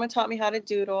my grandma taught me how to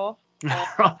doodle.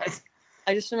 right.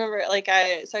 I just remember, like,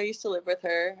 I used to live with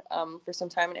her for some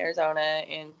time in Arizona,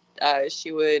 and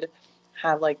she would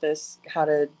have like this how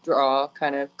to draw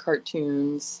kind of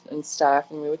cartoons and stuff,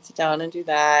 and we would sit down and do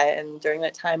that. And during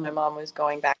that time, my mom was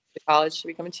going back to college to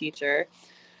become a teacher.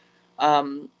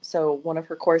 So one of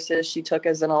her courses she took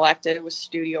as an elective was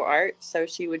studio art. So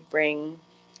she would bring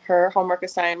her homework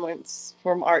assignments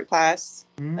from art class,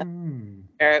 Mm.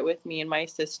 share it with me and my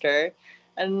sister.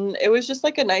 And it was just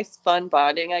like a nice, fun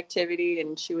bonding activity.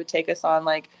 And she would take us on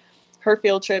like her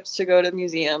field trips to go to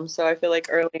museums. So I feel like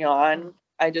early on,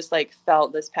 I just like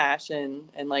felt this passion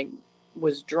and like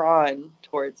was drawn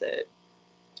towards it.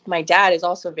 My dad is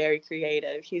also very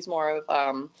creative. He's more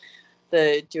of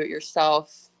the do it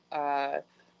yourself.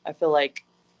 I feel like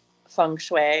feng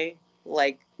shui,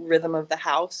 like rhythm of the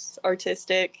house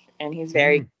artistic. And he's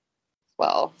very Mm.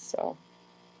 well. So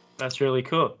That's really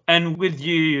cool. And with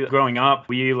you growing up,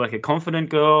 were you like a confident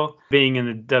girl being in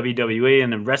the WWE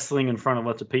and then wrestling in front of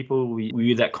lots of people? Were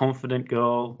you that confident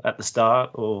girl at the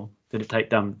start, or did it take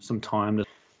them some time to?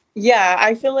 Yeah,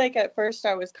 I feel like at first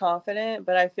I was confident,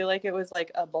 but I feel like it was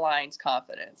like a blind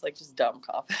confidence, like just dumb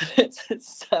confidence and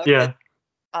stuff. And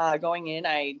Yeah. going in,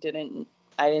 I didn't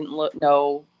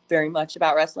know very much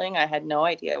about wrestling. I had no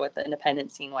idea what the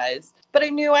independent scene was, but I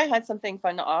knew I had something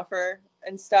fun to offer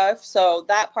and stuff. So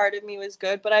that part of me was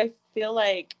good, but I feel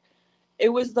like it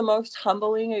was the most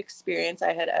humbling experience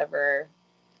I had ever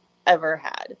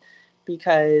had,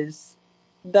 because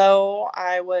though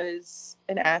I was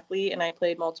an athlete and I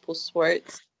played multiple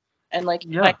sports, and like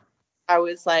Yeah. I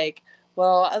was like,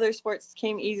 well, other sports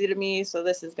came easy to me, so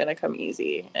this is gonna come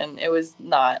easy, and it was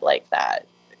not like that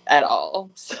at all.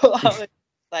 So I was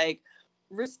like,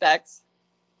 respect,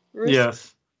 respect.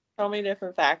 Yes. So many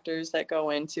different factors that go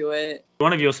into it.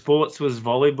 One of your sports was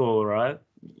volleyball, right?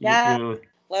 Yeah, You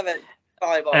love it,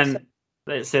 volleyball. So and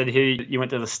they said here you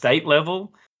went to the state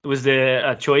level. Was there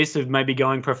a choice of maybe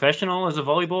going professional as a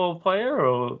volleyball player,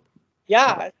 or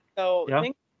yeah, so yeah?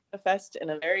 things manifest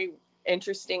in a very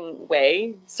interesting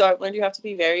way. So I've learned you have to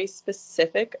be very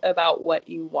specific about what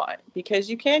you want, because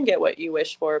you can get what you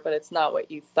wish for, but it's not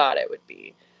what you thought it would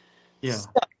be. Yeah.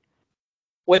 So,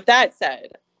 with that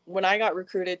said, when I got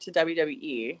recruited to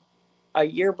WWE a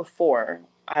year before,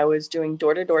 I was doing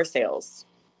door to door sales.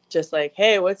 Just like,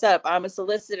 hey, what's up? I'm a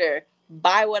solicitor.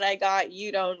 Buy what I got.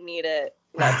 You don't need it.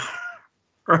 Like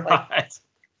Right.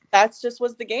 that's just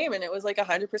was the game, and it was like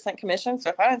 100% commission. So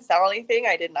if I didn't sell anything,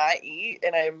 I did not eat,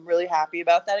 and I'm really happy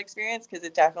about that experience, because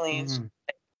it definitely is.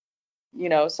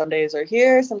 Mm. Some days are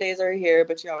here,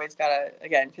 but you always gotta,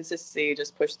 again, consistency,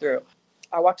 just push through.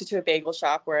 I walked into a bagel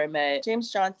shop where I met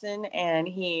James Johnson, and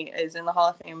he is in the Hall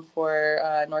of Fame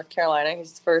for North Carolina.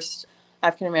 He's the first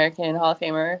African American Hall of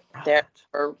Famer there Right.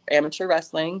 for amateur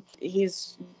wrestling.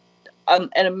 He's an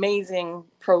amazing,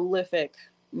 prolific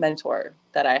mentor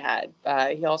that I had.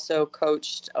 He also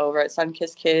coached over at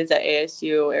Sunkist Kids at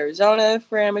ASU Arizona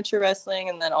for amateur wrestling,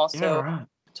 and then Yeah. also Right.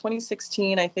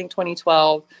 2016, I think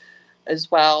 2012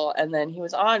 as well. And then he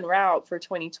was en route for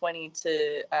 2020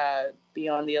 to be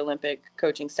on the Olympic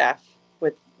coaching staff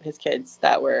with his kids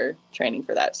that were training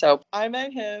for that. So I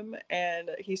met him and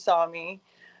he saw me.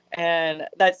 And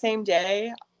that same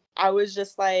day, I was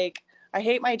just like, I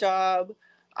hate my job.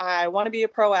 I want to be a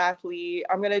pro athlete.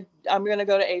 I'm gonna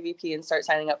go to AVP and start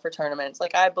signing up for tournaments.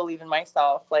 Like, I believe in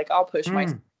myself. Like, I'll push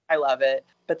myself. Mm. I love it.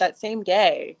 But that same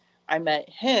day, I met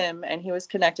him and he was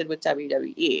connected with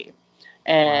WWE. Wow.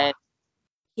 And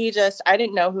I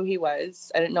didn't know who he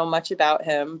was. I didn't know much about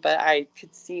him, but I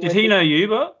could see Did with he know you,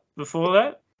 but before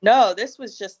that? no, this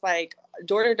was just like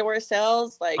door to door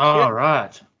sales. Like, Oh, here's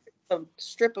right. a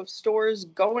strip of stores,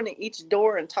 go into each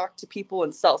door and talk to people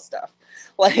and sell stuff.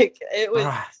 Like, it was,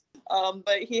 Right.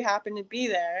 but he happened to be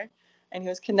there and he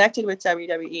was connected with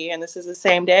WWE. And this is the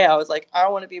same day I was like, I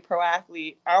want to be a pro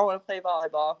athlete. I want to play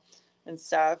volleyball and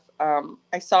stuff.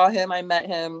 I saw him, I met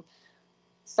him,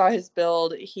 saw his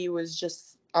build. He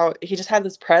just had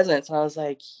this presence, and I was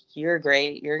like, you're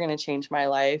great, you're going to change my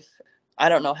life. I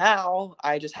don't know how,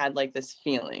 I just had like this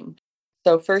feeling.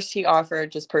 So first he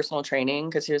offered just personal training,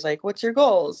 because he was like, what's your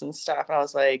goals and stuff, and I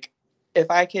was like, if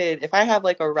I have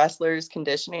like a wrestler's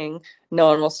conditioning, no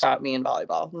one will stop me in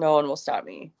volleyball. No one will stop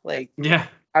me. Like, Yeah.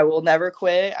 I will never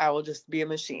quit. I will just be a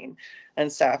machine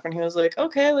and stuff. And he was like,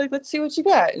 okay, like, let's see what you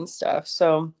got and stuff.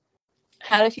 So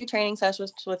had a few training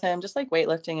sessions with him, just like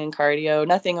weightlifting and cardio,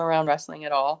 nothing around wrestling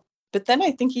at all. But then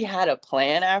I think he had a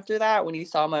plan after that when he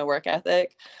saw my work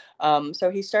ethic. So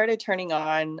he started turning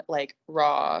on like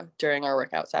Raw during our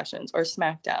workout sessions, or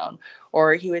SmackDown,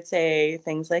 or he would say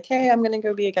things like, hey, I'm going to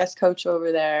go be a guest coach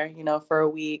over there, for a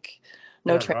week.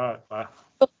 No Yeah. training, Right.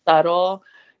 Wow. subtle,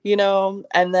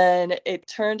 and then it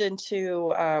turned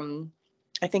into,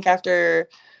 I think after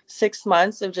 6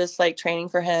 months of just like training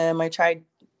for him, I tried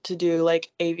to do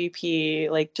like AVP,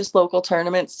 like just local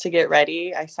tournaments to get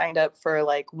ready. I signed up for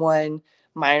like one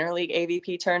minor league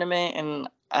AVP tournament and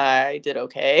I did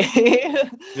okay.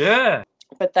 Yeah.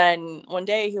 But then one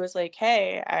day he was like,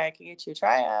 hey, I can get you a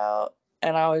tryout.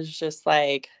 And I was just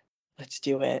like, let's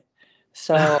do it.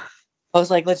 So I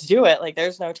was like, let's do it. Like,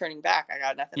 there's no turning back. I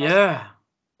got nothing else. Yeah.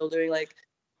 Still doing like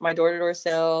my door to door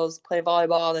sales, play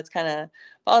volleyball.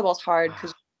 Volleyball's hard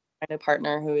because Wow. you find a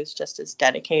partner who is just as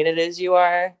dedicated as you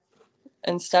are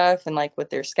and stuff, and like with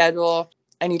their schedule.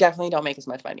 And you definitely don't make as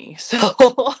much money. So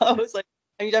I was like,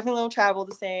 and you definitely don't travel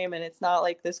the same. And it's not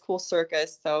like this cool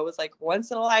circus. So it was like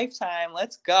once in a lifetime,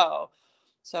 let's go. Yeah.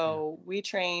 So we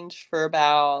trained for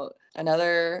about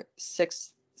another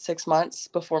six months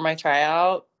before my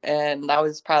tryout, and that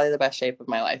was probably the best shape of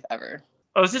my life ever.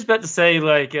 I was just about to say,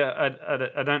 like,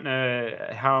 I don't know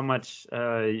how much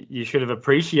you should have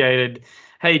appreciated.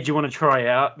 Hey, do you want to try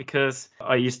out? Because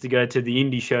I used to go to the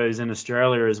indie shows in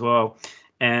Australia as well,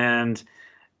 and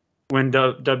when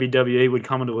WWE would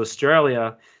come into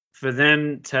Australia, for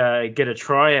them to get a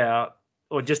tryout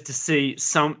or just to see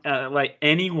some like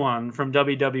anyone from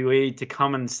WWE to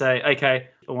come and say, "Okay,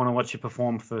 I want to watch you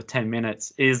perform for 10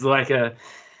 minutes," is like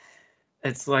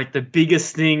it's like the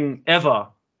biggest thing ever.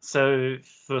 So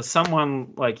for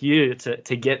someone like you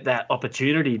to get that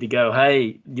opportunity to go,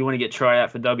 hey, do you want to get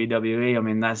tryout for WWE? I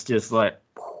mean, that's just like,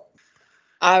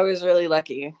 I was really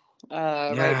lucky.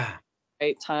 yeah,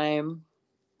 Right time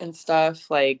and stuff.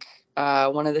 Like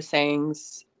one of the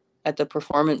sayings at the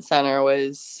performance center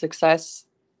was success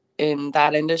in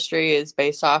that industry is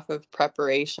based off of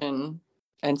preparation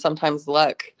and sometimes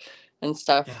luck and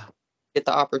stuff. yeah, Get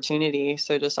the opportunity.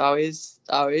 So just always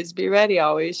be ready,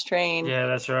 always train. yeah,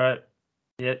 that's right.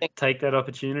 Yeah, take that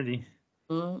opportunity.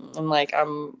 And like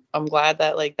I'm glad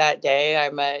that like that day I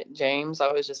met James.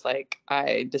 I was just like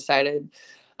I decided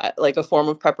like a form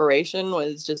of preparation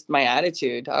was just my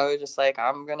attitude. I was just like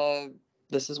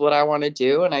this is what I want to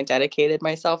do, and I dedicated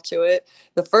myself to it.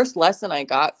 The first lesson I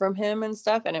got from him and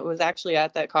stuff, and it was actually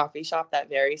at that coffee shop that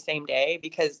very same day,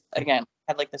 because again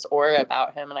I had like this aura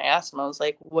about him, and I asked him, I was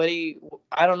like,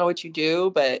 I don't know what you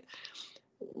do, but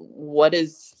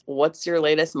what's your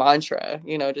latest mantra,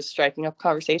 just striking up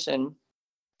conversation.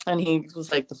 And he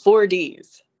was like, the 4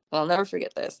 Ds. I'll never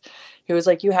forget this. He was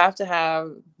like, you have to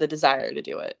have the desire to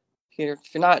do it.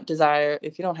 If you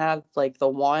don't have like the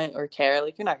want or care,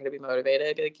 like you're not going to be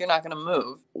motivated. Like you're not going to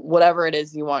move. Whatever it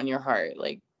is you want in your heart,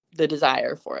 like the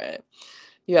desire for it.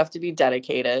 You have to be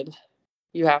dedicated.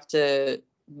 You have to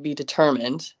be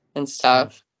determined and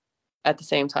stuff at the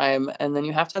same time. And then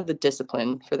you have to have the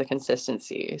discipline for the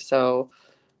consistency. So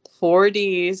 4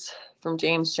 Ds from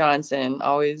James Johnson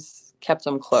always kept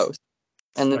them close,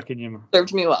 and it Stuck in you.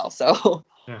 served me well. So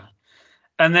Yeah.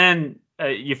 And then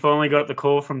you finally got the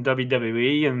call from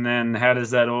WWE, and then how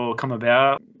does that all come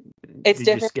about? it's Did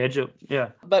you different. schedule? Yeah.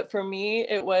 But for me,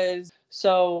 it was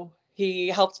so he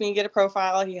helped me get a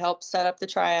profile. He helped set up the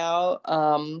tryout,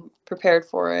 prepared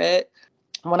for it.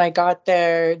 When I got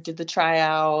there, did the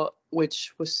tryout,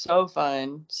 which was so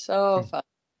fun, so fun.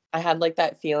 I had like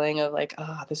that feeling of like,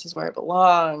 oh, this is where I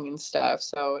belong and stuff.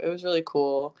 So it was really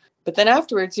cool. But then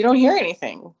afterwards, you don't hear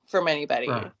anything from anybody.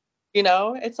 Right.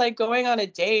 It's like going on a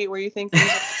date where you think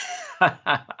things you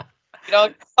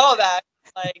don't call that.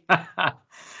 Like,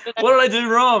 What did I do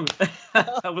wrong?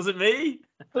 Was it me?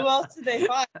 who else did they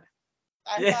find?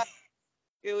 I Yeah. thought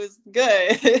it was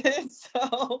good.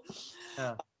 So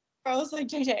Yeah. I was like,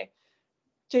 JJ,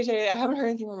 I haven't heard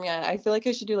anything from you yet. I feel like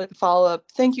I should do like a follow-up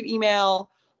thank you email.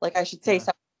 Like I should say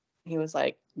something. He was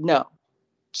like, no,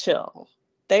 chill.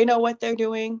 They know what they're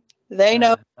doing. They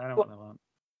know. I don't want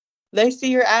They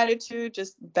see your attitude,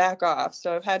 just back off.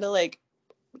 So I've had to like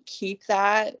keep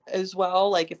that as well.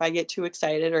 Like if I get too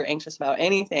excited or anxious about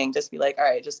anything, just be like, all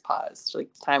right, just pause. Like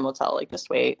time will tell. Like just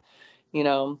wait.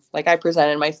 Like I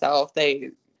presented myself.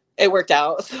 It worked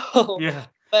out. So Yeah.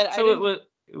 but So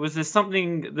was there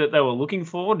something that they were looking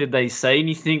for? Did they say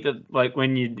anything that, like,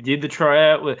 when you did the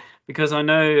tryout? Because I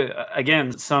know,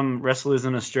 again, some wrestlers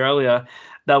in Australia,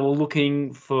 they were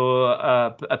looking for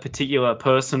a particular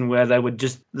person where they would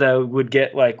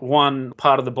get like one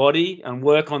part of the body and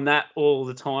work on that all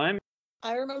the time.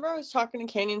 I remember I was talking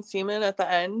to Canyon Seaman at the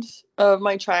end of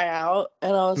my tryout,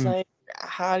 and I was like,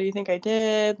 how do you think I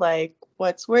did? Like,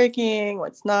 what's working?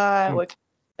 What's not?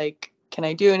 Can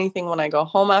I do anything when I go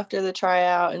home after the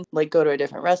tryout and like go to a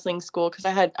different wrestling school? Because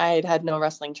I had no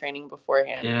wrestling training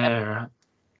beforehand. Yeah, right.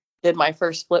 Did my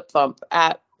first flip bump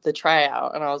at the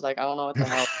tryout, and I was like, I don't know what the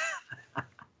hell.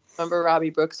 Remember Robbie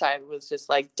Brookside was just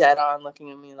like dead on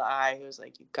looking at me in the eye. He was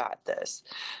like, you got this.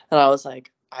 And I was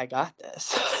like, I got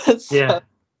this. Yeah.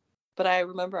 But I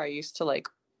remember I used to like,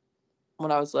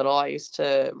 when I was little, I used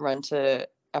to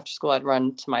after school, I'd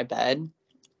run to my bed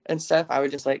and stuff. I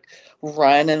would just like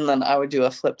run, and then I would do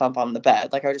a flip bump on the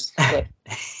bed. Like I would just flip.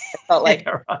 I felt like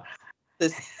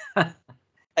this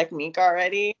technique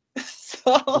already.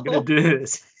 So I'm going to do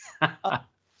this. I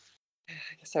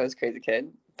guess I was a crazy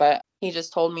kid. But he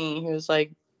just told me, he was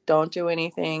like, don't do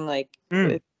anything, like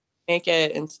make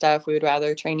it and stuff. We would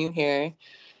rather train you here.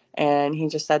 And he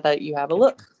just said that you have a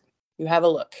look. You have a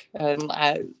look. And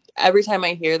every time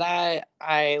I hear that,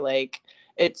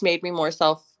 it's made me more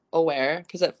self-aware.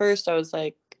 Because at first I was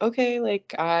like, okay,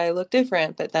 like I look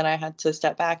different. But then I had to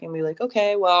step back and be like,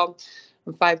 okay, well,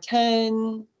 I'm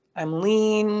 5'10", I'm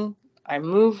lean, I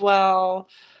move well,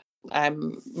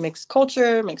 I'm mixed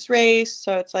culture, mixed race.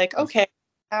 So it's like, okay,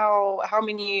 how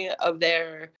many of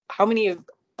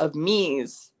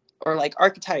me's or like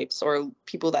archetypes or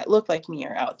people that look like me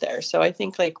are out there. So I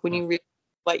think like when you realize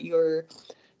what your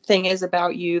thing is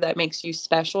about you that makes you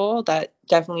special, that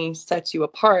definitely sets you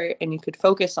apart, and you could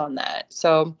focus on that.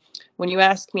 So when you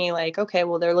ask me like, okay,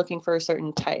 well, they're looking for a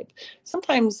certain type,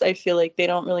 sometimes I feel like they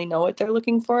don't really know what they're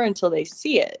looking for until they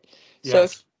see it. So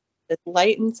if Yes. this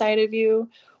light inside of you,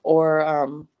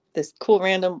 or this cool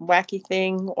random wacky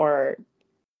thing, or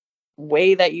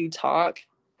way that you talk,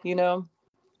 you know.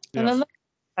 And then Yes.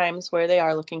 times where they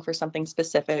are looking for something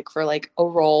specific, for like a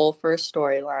role, for a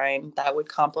storyline that would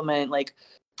complement like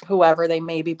whoever they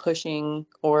may be pushing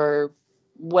or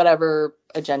whatever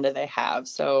agenda they have.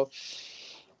 So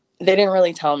they didn't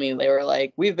really tell me. They were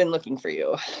like, we've been looking for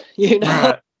you, you know.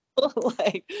 Right.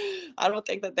 Like, I don't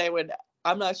think that they would,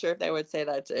 I'm not sure if they would say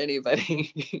that to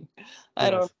anybody. I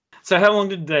don't. Yes. So how long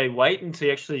did they wait until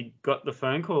you actually got the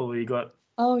phone call or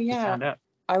Oh you yeah, found out?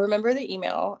 I remember the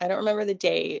email. I don't remember the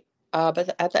date.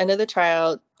 But at the end of the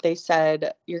trial, they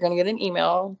said you're going to get an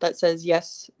email that says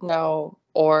yes, no,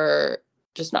 or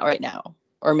just not right now,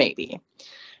 or maybe.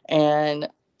 And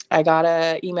I got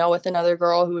a email with another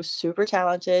girl who was super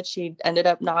talented. She ended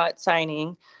up not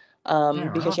signing, Yeah,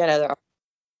 because right. she had other.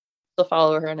 Still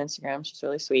follow her on Instagram. She's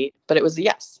really sweet. But it was a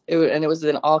yes, and it was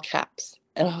in all caps.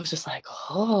 And I was just like,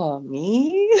 oh,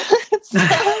 me.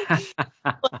 So,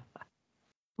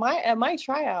 my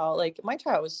tryout, like my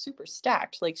tryout was super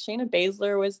stacked. Like Shayna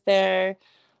Baszler was there,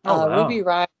 Oh Ruby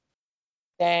wow. Riott,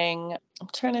 dang. I'm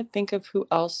trying to think of who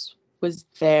else was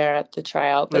there at the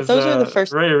tryout, but Was those are the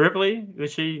first. Rhea Ripley?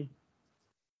 Was she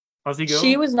Aussie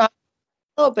She girl? was not,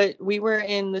 oh, but we were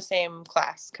in the same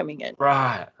class coming in.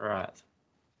 Right, right.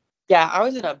 Yeah, I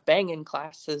was in a banging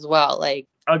class as well. Like,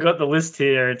 I got the list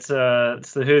here. It's the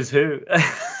who's who.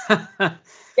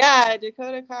 yeah,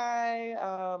 Dakota Kai.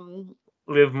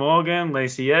 Liv Morgan,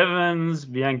 Lacey Evans,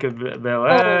 Bianca Oh,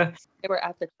 Belair. they were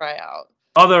at the tryout.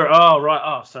 Oh right.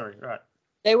 Oh sorry, right.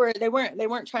 They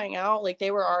weren't trying out. Like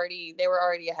they were already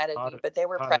ahead of Part me, of, but they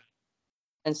were part of.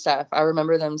 and stuff. I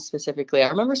remember them specifically. I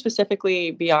remember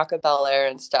specifically Bianca Belair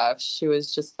and stuff. She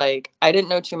was just like, I didn't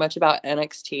know too much about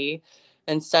NXT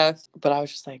and stuff, but I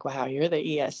was just like, wow, you're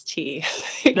the EST.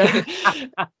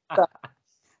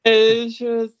 And she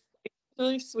was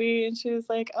really sweet, and she was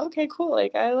like, okay, cool.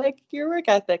 Like, I like your work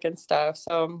ethic and stuff.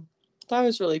 So that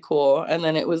was really cool. And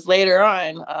then it was later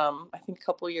on, I think a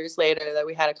couple years later, that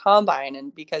we had a combine,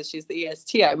 and because she's the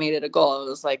EST, I made it a goal. It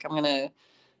was like, I'm gonna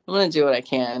do what I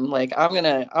can. Like I'm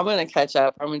gonna catch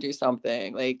up. I'm gonna do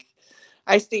something. Like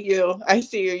I see you. I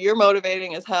see you. You're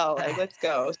motivating as hell. Like let's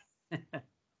go.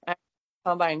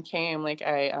 Combine came. Like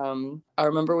I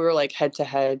remember we were like head to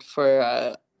head for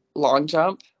a long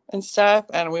jump and stuff,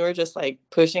 and we were just like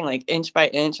pushing like inch by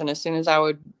inch. And as soon as I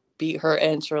would beat her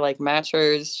inch or like match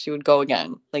hers, she would go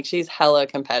again. Like she's hella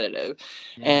competitive,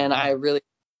 Yeah, and I right. really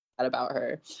thought about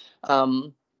her.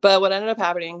 But what ended up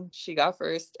happening, she got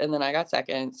first and then I got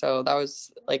second. So that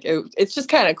was like, it's just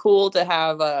kind of cool to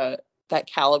have that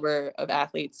caliber of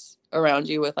athletes around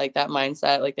you with like that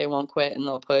mindset, like they won't quit and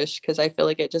they'll push. Cause I feel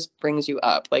like it just brings you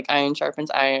up, like iron sharpens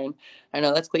iron. I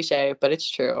know that's cliche, but it's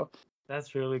true.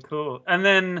 That's really cool. And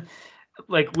then,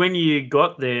 like, when you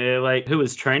got there, like, who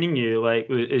was training you? Like,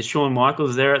 is Shawn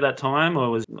Michaels there at that time, or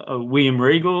was William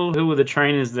Regal? Who were the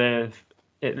trainers there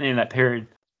in that period?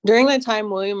 During that time,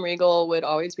 William Regal would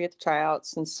always be at the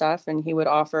tryouts and stuff, and he would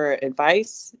offer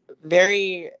advice.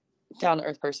 Very down to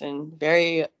earth person,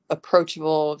 very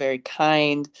approachable, very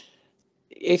kind.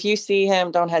 If you see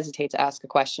him, don't hesitate to ask a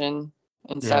question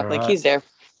and Yeah, stuff. Like right. he's there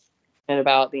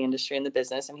about the industry and the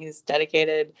business, and he's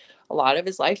dedicated a lot of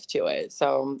his life to it.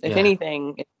 So if Yeah.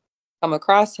 anything, if you come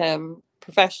across him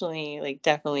professionally, like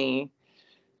definitely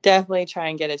try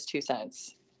and get his 2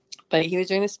 cents. But he was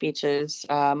doing the speeches.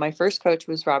 My first coach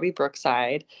was Robbie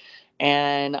Brookside,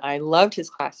 and I loved his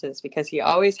classes because he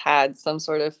always had some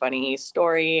sort of funny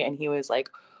story, and he was like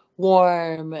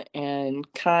warm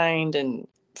and kind and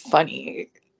funny.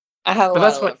 I have a But lot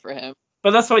that's of what love for him.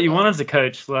 but that's what you So. want as a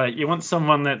coach. Like, you want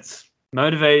someone that's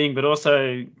motivating, but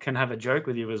also can have a joke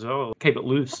with you as well. Keep it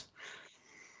loose.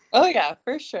 Oh yeah,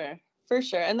 for sure. For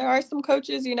sure. And there are some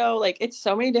coaches, like it's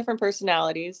so many different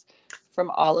personalities from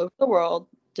all over the world,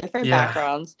 different Yeah.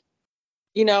 backgrounds.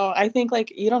 I think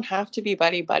like you don't have to be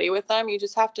buddy buddy with them. You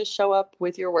just have to show up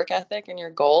with your work ethic and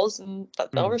your goals, and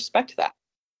they'll Mm. respect that.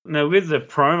 Now, with the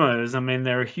promos, I mean,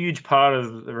 they're a huge part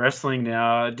of the wrestling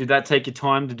now. Did that take you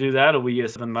time to do that, or were you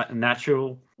sort of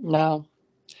natural? No,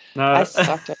 I No.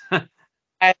 sucked at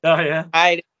I Oh yeah.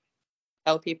 I didn't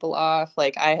tell people off.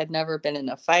 Like I had never been in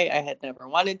a fight. I had never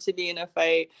wanted to be in a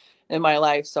fight in my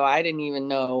life, so I didn't even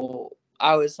know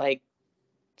I was like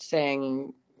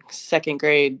saying second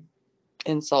grade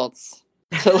insults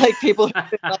to like people who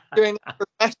been like doing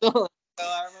professional. So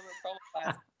I remember promo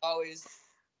class always,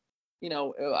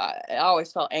 I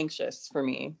always felt anxious for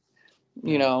me,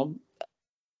 you know.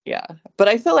 Yeah. But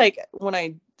I feel like when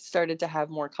I started to have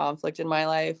more conflict in my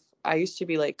life, I used to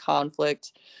be like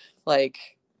conflict, like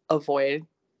avoid,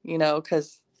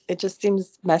 because it just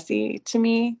seems messy to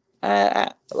me.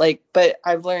 But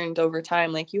I've learned over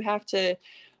time, like you have to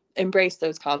embrace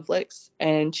those conflicts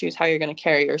and choose how you're going to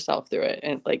carry yourself through it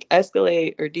and like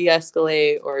escalate or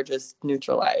de-escalate or just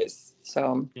neutralize.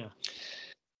 So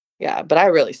yeah, but I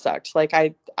really sucked. Like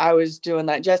I was doing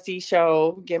that Jesse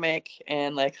show gimmick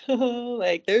and like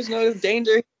like there's no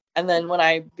danger. And then when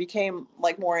I became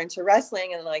like more into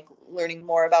wrestling and like learning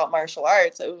more about martial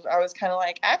arts, I was kind of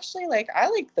like, actually, like I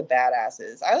like the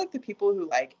badasses. I like the people who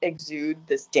like exude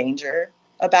this danger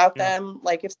about them.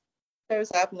 Like if someone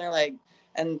shows up and they're like,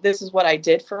 and this is what I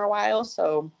did for a while.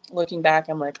 So looking back,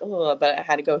 I'm like, oh, but I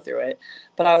had to go through it.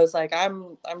 But I was like,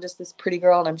 I'm just this pretty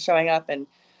girl and I'm showing up and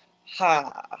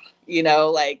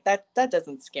like that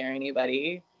doesn't scare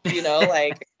anybody,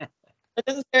 like it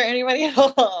doesn't scare anybody at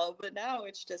all. But now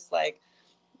it's just like,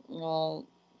 well,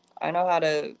 I know how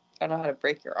to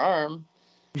break your arm,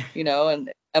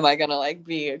 and am I gonna like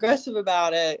be aggressive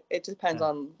about it? It depends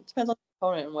on the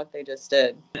opponent and what they just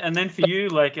did. And then for you,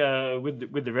 like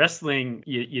with the wrestling,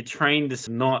 you trained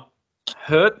to not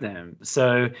hurt them.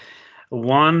 So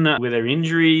one, were there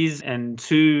injuries, and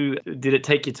two, did it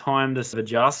take you time to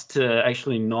adjust to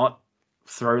actually not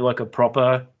throw like a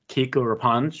proper kick or a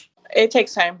punch? It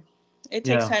takes time. It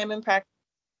takes time and practice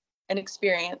and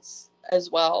experience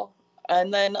as well.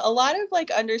 And then a lot of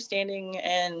like understanding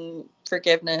and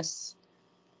forgiveness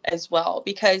as well,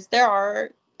 because there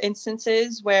are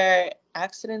instances where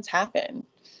accidents happen.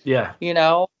 Yeah.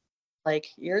 Like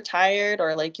you're tired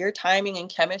or like your timing and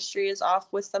chemistry is off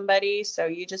with somebody. So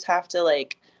you just have to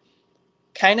like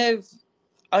kind of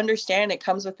understand it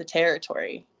comes with the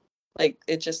territory. Like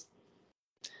it's just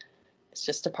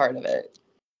a part of it.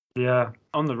 Yeah.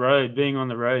 Being on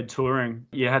the road touring,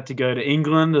 you had to go to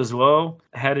England as well.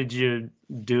 How did you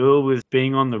deal with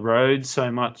being on the road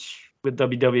so much with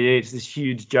WWE? It's this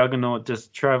huge juggernaut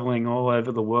just traveling all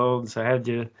over the world. So how did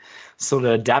you sort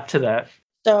of adapt to that?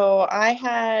 So I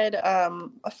had,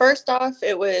 first off,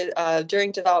 it was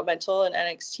during developmental in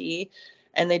NXT,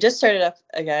 and they just started up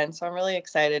again. So I'm really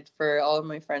excited for all of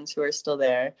my friends who are still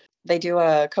there. They do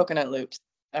coconut loops,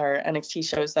 or NXT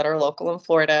shows that are local in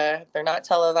Florida. They're not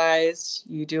televised.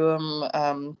 You do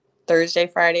them Thursday,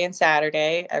 Friday, and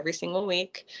Saturday every single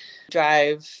week.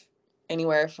 Drive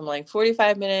anywhere from like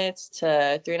 45 minutes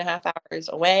to 3.5 hours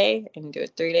away and do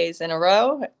it 3 days in a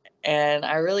row. And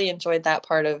I really enjoyed that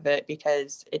part of it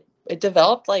because it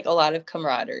developed like a lot of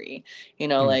camaraderie.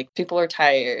 Like people are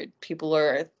tired. People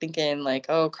are thinking like,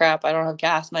 oh crap, I don't have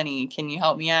gas money. Can you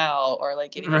help me out? Or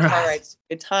like getting a car ride's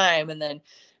a good time. And then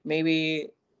maybe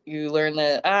you learn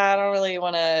that I don't really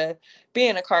want to be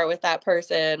in a car with that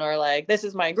person, or like this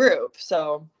is my group.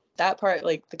 So that part,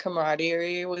 like the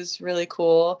camaraderie was really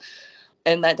cool.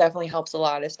 And that definitely helps a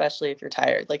lot, especially if you're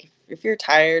tired. Like if you're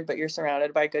tired, but you're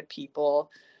surrounded by good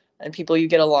people and people you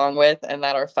get along with and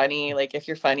that are funny. Like if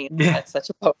you're funny, that's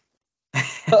such a bonus.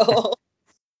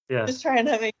 Just trying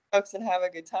to make jokes and have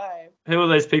a good time. Who are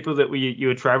those people that you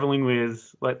were traveling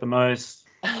with like the most?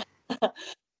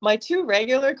 My two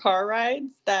regular car rides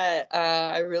that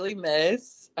I really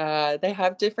miss. They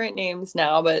have different names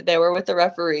now, but they were with the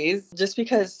referees just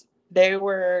because they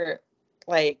were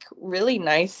like really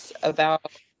nice about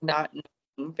not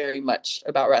knowing very much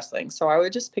about wrestling. So I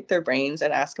would just pick their brains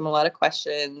and ask them a lot of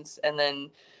questions and then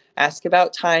ask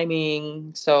about timing.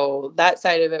 So that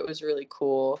side of it was really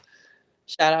cool.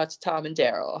 Shout out to Tom and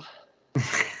Daryl.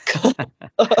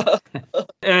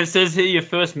 And it says here your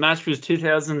first match was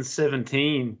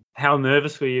 2017. How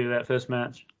nervous were you that first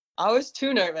match? I was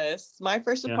too nervous. My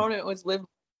first opponent was Liv.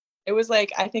 It was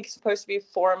like, I think it's supposed to be a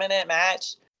 4-minute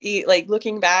match. Like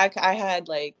looking back, I had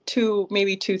like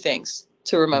maybe two things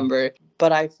to remember,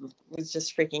 but I was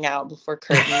just freaking out before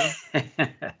curtain.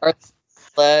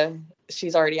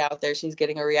 She's already out there. She's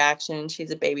getting a reaction. She's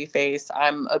a baby face.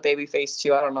 I'm a baby face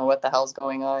too. I don't know what the hell's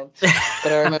going on.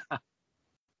 But I remember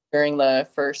during the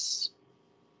first,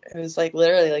 it was like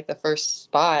literally like the first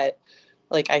spot,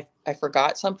 like I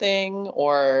forgot something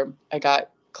or I got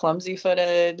clumsy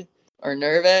footed or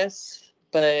nervous,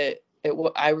 but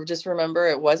I just remember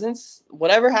it wasn't,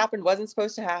 whatever happened wasn't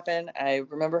supposed to happen. I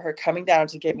remember her coming down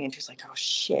to get me and she's like, oh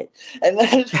shit. And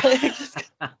then like,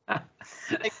 just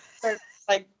like, start,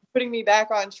 like putting me back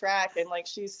on track. And like,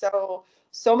 she's so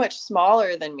much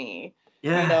smaller than me.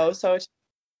 Yeah. So it's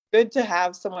good to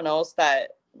have someone else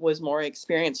that was more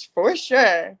experienced for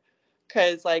sure.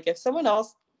 Cause like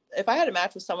if I had a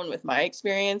match with someone with my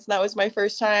experience and that was my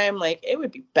first time, like it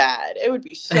would be bad. It would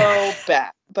be so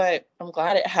bad. But I'm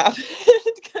glad it happened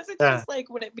because it's Yeah. just like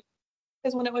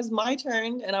because when it was my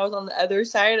turn and I was on the other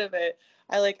side of it,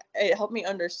 it helped me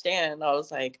understand. I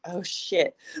was like, oh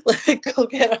shit, like go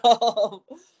get home.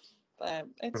 But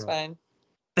it's Right. fine.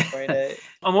 Enjoyed it.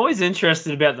 I'm always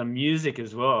interested about the music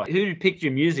as well. Who picked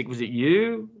your music? Was it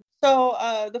you?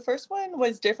 So the first one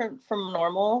was different from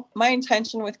normal. My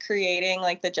intention with creating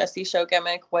like the Jessie Show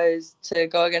gimmick was to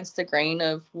go against the grain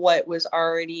of what was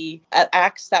already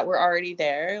acts that were already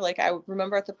there. Like I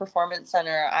remember at the Performance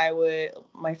Center,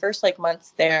 my first like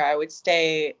months there, I would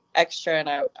stay extra and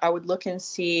I would look and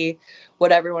see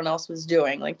what everyone else was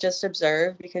doing. Like just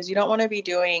observe because you don't want to be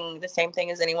doing the same thing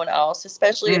as anyone else,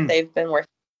 especially if Mm. they've been working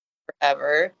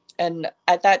forever. And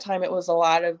at that time, it was a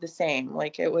lot of the same.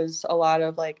 Like it was a lot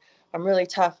of like, I'm really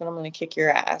tough and I'm going to kick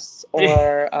your ass,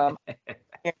 or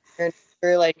you're,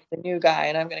 you're like the new guy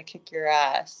and I'm going to kick your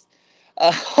ass.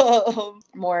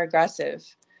 More aggressive.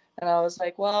 And I was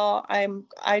like, well,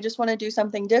 I just want to do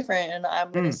something different and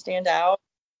I'm going to Mm. stand out.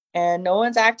 And no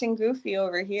one's acting goofy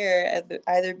over here,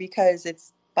 either because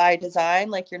it's by design,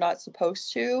 like you're not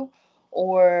supposed to,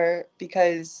 or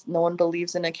because no one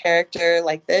believes in a character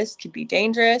like this could be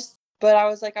dangerous. But I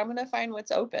was like, I'm gonna find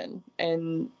what's open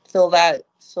and fill that,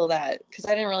 because I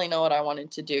didn't really know what I wanted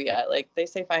to do yet. Like they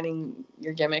say, finding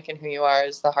your gimmick and who you are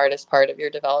is the hardest part of your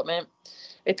development.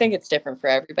 I think it's different for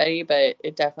everybody, but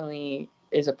it definitely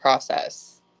is a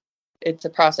process. It's a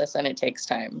process and it takes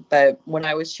time. But when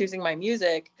I was choosing my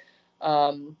music,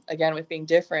 again with being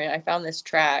different, I found this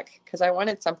track because I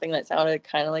wanted something that sounded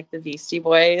kind of like the Beastie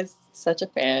Boys. Such a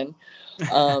fan.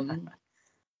 Um,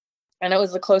 and it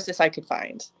was the closest I could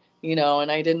find,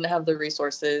 and I didn't have the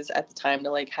resources at the time to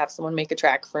like have someone make a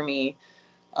track for me.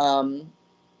 Um,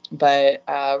 but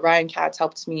Ryan Katz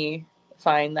helped me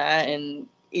find that, and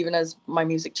even as my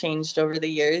music changed over the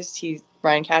years,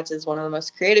 Ryan Katz is one of the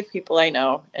most creative people I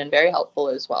know and very helpful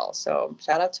as well. So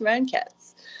shout out to Ryan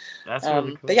Katz. That's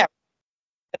really But cool. yeah,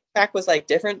 the track was like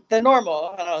different than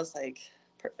normal, and I was like,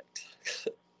 perfect.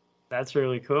 That's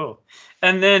really cool.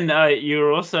 And then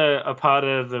you're also a part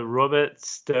of the Robert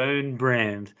Stone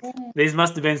brand. These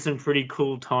must have been some pretty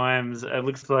cool times. It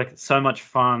looks like so much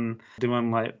fun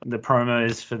doing like the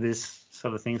promos for this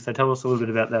sort of thing. So tell us a little bit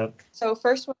about that. So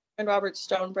first when I joined Robert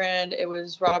Stone brand, it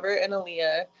was Robert and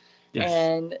Aaliyah, Yes.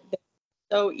 and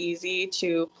so easy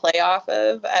to play off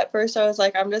of. At first, I was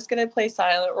like, I'm just gonna play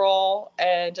silent role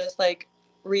and just like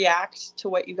react to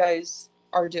what you guys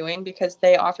are doing because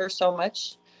they offer so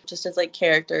much just as like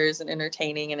characters and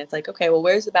entertaining. And it's like, okay, well,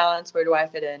 where's the balance? Where do I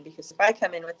fit in? Because if I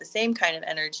come in with the same kind of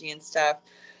energy and stuff,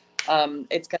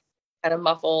 it's gonna be kind of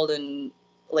muffled and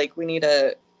like we need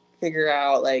to figure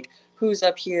out like who's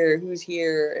up here,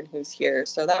 and who's here.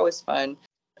 So that was fun.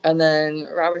 And then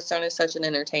Robert Stone is such an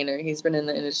entertainer. He's been in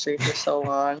the industry for so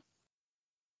long.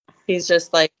 He's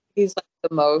like the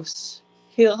most.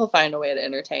 He'll find a way to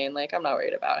entertain. Like I'm not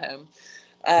worried about him.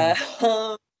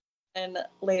 Uh, and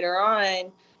later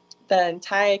on, then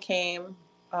Taya came,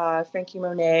 Frankie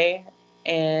Monet,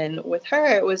 and with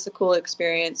her it was a cool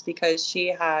experience because she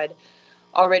had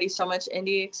already so much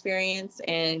indie experience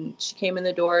and she came in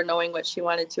the door knowing what she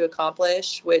wanted to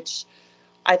accomplish, which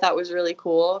I thought was really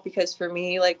cool because for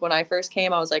me, like when I first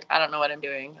came, I was like, I don't know what I'm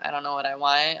doing. I don't know what I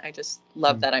want. I just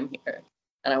love Mm. that I'm here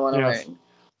and I want to Yes. learn.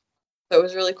 So it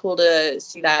was really cool to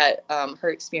see that her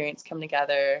experience come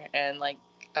together and like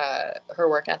her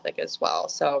work ethic as well.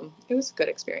 So it was a good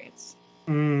experience.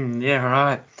 Yeah,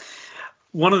 right.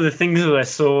 One of the things that I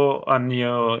saw on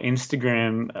your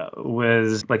Instagram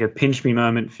was like a pinch me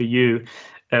moment for you.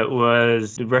 It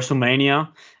was the WrestleMania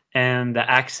and the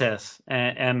Access.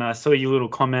 And I saw your little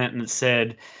comment and it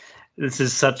said, this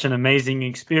is such an amazing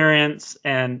experience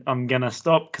and I'm going to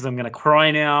stop because I'm going to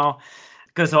cry now.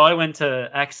 Because I went to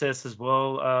Access as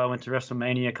well. I went to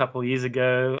WrestleMania a couple of years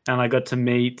ago and I got to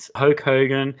meet Hulk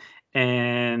Hogan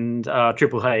and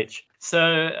Triple H.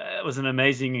 So it was an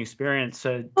amazing experience.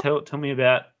 So tell me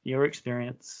about your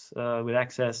experience with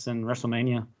Access and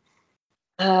WrestleMania.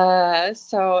 I'm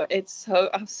so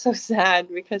sad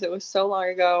because it was so long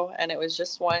ago and it was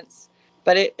just once,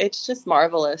 but it's just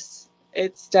marvelous.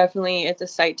 It's a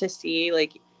sight to see,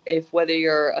 like if whether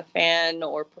you're a fan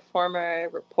or performer,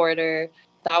 reporter,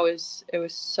 it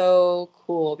was so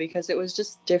cool because it was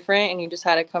just different and you just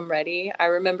had to come ready. I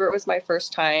remember it was my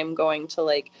first time going to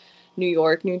like New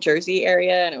York, New Jersey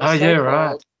area and it Oh was so yeah, right.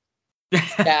 cold.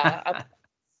 Yeah,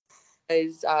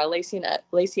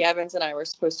 Lacey Evans and I were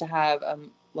supposed to have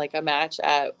like a match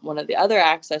at one of the other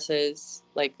accesses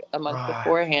like a month Right.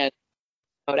 beforehand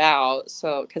out.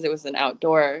 So because it was an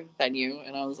outdoor venue,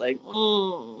 and I was like,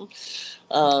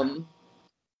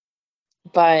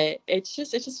 but it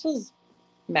just was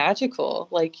magical.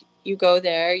 Like you go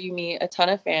there, you meet a ton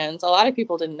of fans. A lot of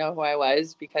people didn't know who I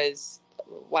was because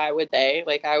why would they?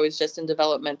 Like I was just in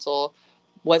developmental,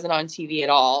 wasn't on TV at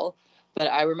all. But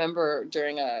I remember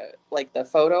during the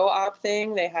photo op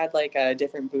thing, they had like a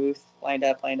different booth lined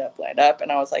up, and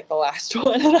I was like the last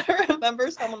one. And I remember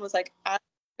someone was like, "I don't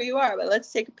know who you are, but let's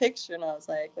take a picture." And I was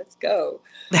like, "Let's go."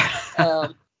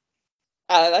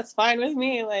 That's fine with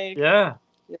me. Like, Yeah.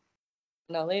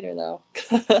 no, later though.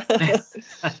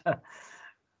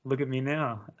 Look at me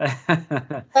now.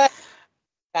 But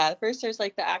yeah, first there's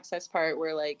like the access part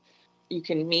where like you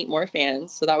can meet more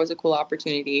fans, so that was a cool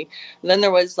opportunity. And then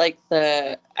there was like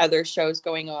the other shows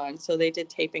going on, so they did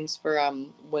tapings for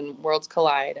When Worlds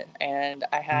Collide, and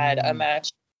I had a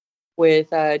match with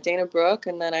Dana Brooke,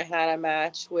 and then I had a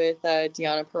match with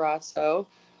Deonna Purrazzo,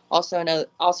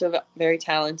 also very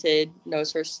talented,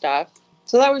 knows her stuff.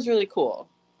 So that was really cool.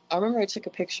 I remember I took a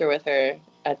picture with her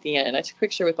at the end. I took a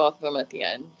picture with both of them at the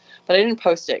end, but I didn't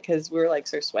post it because we were like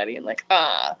so sweaty and like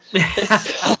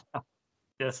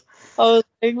Yes. I was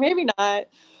like, maybe not.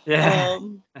 Yeah.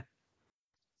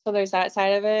 So there's that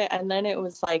side of it, and then it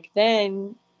was like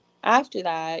then after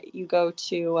that you go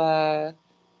to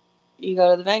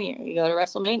the venue, you go to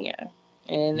WrestleMania,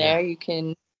 and Yeah. there you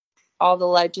can all the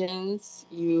legends.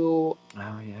 You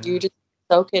Yeah. just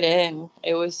soak it in.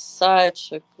 It was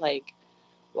such a like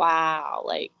wow,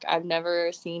 like I've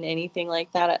never seen anything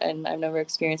like that, and I've never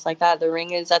experienced like that. The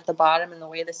ring is at the bottom, and the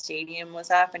way the stadium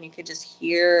was up, and you could just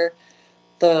hear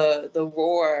the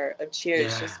roar of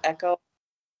cheers just echo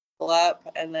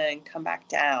up and then come back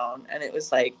down, and it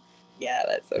was like, yeah,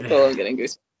 that's so cool. I'm getting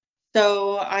goosebumps.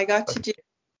 So I got to do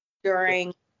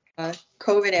during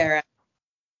COVID era.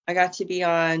 I got to be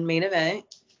on Main Event,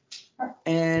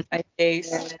 and I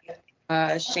faced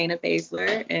Shayna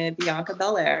Baszler and Bianca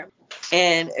Belair.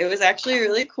 And it was actually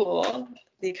really cool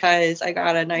because I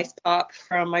got a nice pop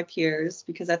from my peers,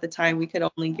 because at the time we could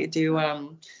only do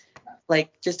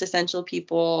like just essential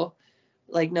people,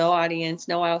 like no audience,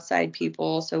 no outside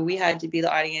people. So we had to be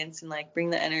the audience and like bring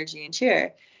the energy and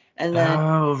cheer. And then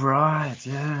Right.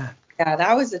 Yeah. yeah,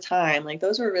 that was the time. Like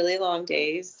those were really long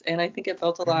days, and I think it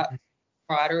built a lot of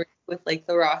camaraderie with like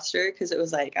the roster, because it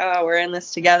was like, oh, we're in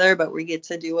this together, but we get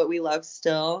to do what we love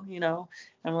still,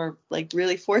 and we're like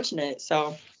really fortunate.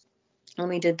 So when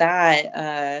we did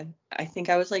that, I think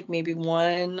I was like maybe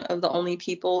one of the only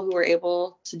people who were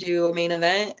able to do a main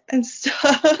event and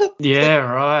stuff. Yeah.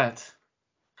 Right.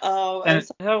 And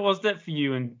So, how was that for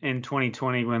you in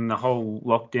 2020 when the whole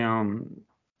lockdown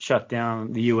shut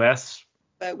down the US?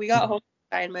 but we got home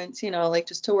assignments, like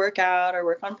just to work out or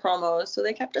work on promos. So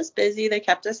they kept us busy. They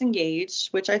kept us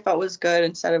engaged, which I felt was good,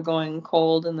 instead of going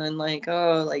cold and then like,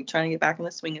 oh, like trying to get back in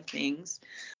the swing of things.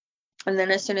 And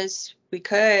then as soon as we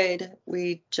could,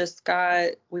 we just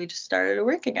started to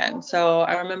work again. So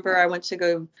I remember I went to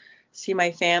go see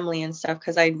my family and stuff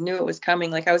because I knew it was coming.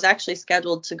 Like I was actually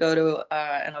scheduled to go to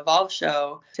an Evolve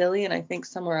show, Philly, and I think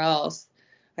somewhere else.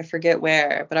 I forget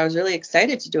where, but I was really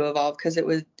excited to do Evolve because it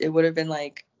would have been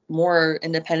like more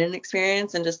independent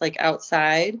experience and just like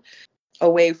outside,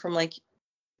 away from like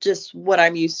just what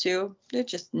I'm used to.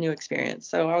 It's just new experience.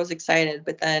 So I was excited,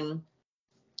 but then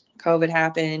COVID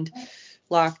happened,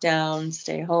 lockdown,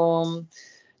 stay home,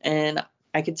 and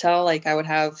I could tell like I would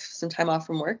have some time off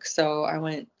from work, so I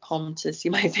went home to see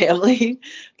my family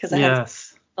because I hadn't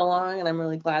so long, and I'm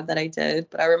really glad that I did.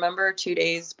 But I remember 2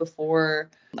 days before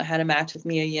I had a match with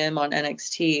Mia Yim on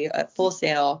NXT at Full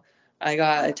Sail, I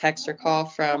got a text or call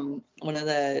from one of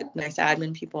the nice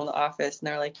admin people in the office, and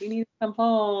they're like, "You need to come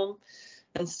home,"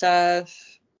 and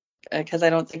stuff, because I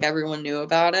don't think everyone knew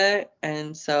about it,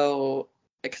 and so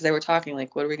because they were talking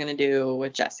like, what are we gonna do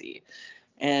with Jesse?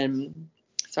 And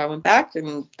so I went back,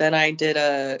 and then I did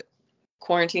a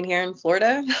quarantine here in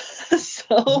Florida.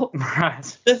 So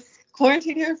Right. just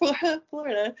quarantine here in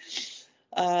Florida.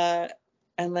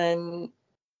 And then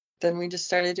we just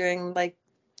started doing like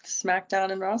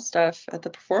SmackDown and Raw stuff at the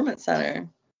Performance Center.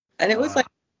 And it was like,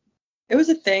 it was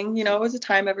a thing, it was a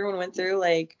time everyone went through,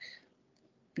 like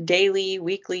daily,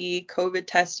 weekly COVID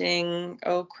testing.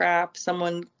 Oh crap,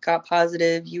 someone got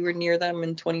positive. You were near them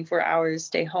in 24 hours,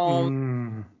 stay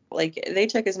home. Like they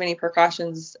took as many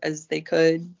precautions as they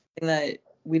could, and that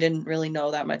we didn't really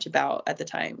know that much about at the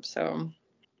time. So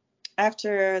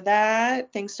after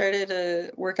that, things started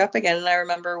to work up again, and I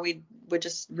remember we would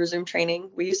just resume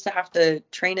training. We used to have to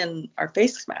train in our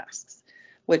face masks.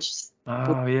 which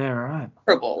Oh, yeah, right.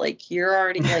 horrible. Like you're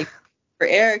already like for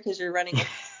air because you're running,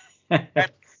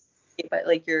 but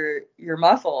like you're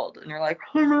muffled and you're like,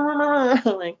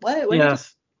 like what? What did you?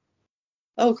 Yes.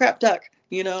 Oh crap, duck.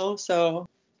 So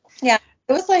yeah,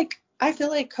 it was like I feel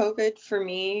like COVID for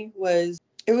me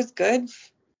it was good.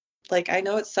 Like I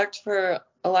know it sucked for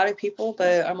a lot of people,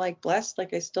 but I'm like blessed.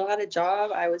 Like I still had a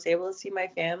job. I was able to see my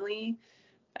family,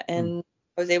 and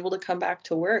I was able to come back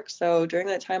to work. So during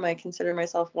that time, I consider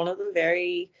myself one of the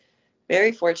very,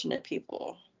 very fortunate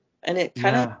people. And it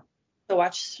kind of Yeah. to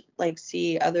watch, like,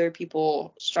 see other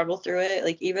people struggle through it,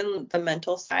 like even the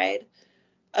mental side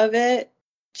of it,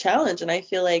 challenge. And I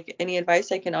feel like any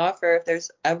advice I can offer, if there's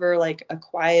ever like a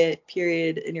quiet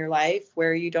period in your life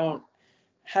where you don't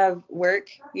have work,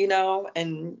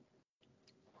 and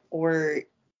or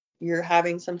you're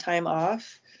having some time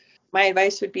off, my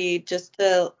advice would be just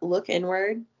to look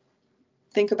inward,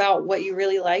 think about what you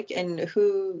really like and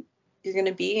who you're going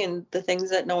to be and the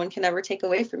things that no one can ever take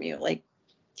away from you, like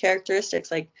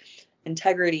characteristics like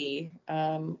integrity,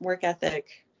 work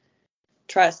ethic,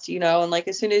 trust, and like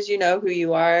as soon as you know who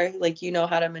you are, like you know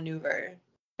how to maneuver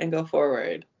and go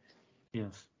forward.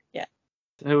 Yes. Yeah.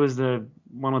 Who was the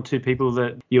one or two people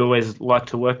that you always like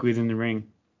to work with in the ring?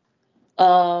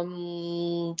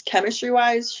 Chemistry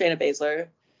wise, Shayna Baszler.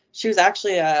 She was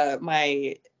actually I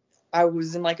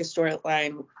was in like a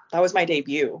storyline. That was my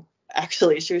debut.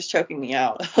 Actually, she was choking me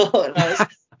out. And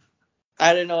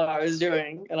I didn't know what I was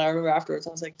doing. And I remember afterwards,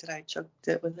 I was like, did I choke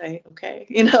it? Was I okay?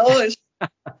 And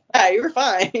yeah, you were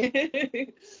fine.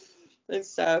 And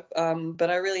stuff. But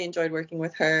I really enjoyed working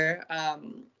with her.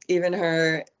 Even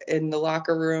her in the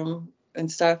locker room and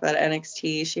stuff at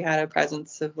NXT, she had a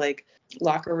presence of like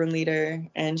locker room leader,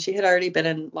 and she had already been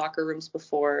in locker rooms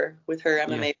before with her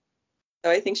MMA. Yeah.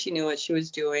 So I think she knew what she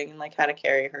was doing and like how to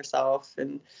carry herself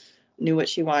and knew what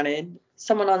she wanted.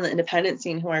 Someone on the independent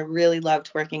scene who I really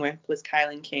loved working with was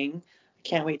Kylan King. I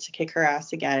can't wait to kick her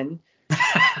ass again.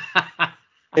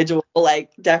 Individual,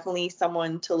 like definitely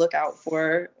someone to look out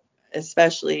for,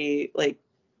 especially like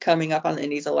coming up on the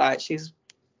indies a lot. She's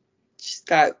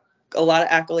got a lot of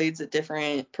accolades at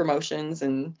different promotions,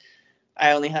 and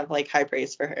I only have like high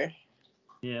praise for her.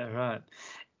 Yeah, right.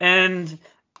 And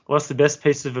what's the best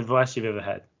piece of advice you've ever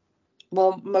had?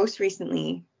 Well, most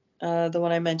recently, the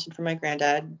one I mentioned from my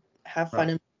granddad, have fun Right.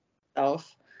 in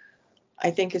myself.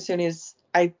 I think as soon as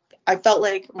I felt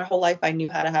like my whole life I knew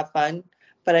how to have fun,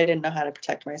 but I didn't know how to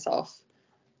protect myself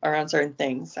around certain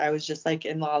things. I was just like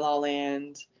in la la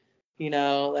land,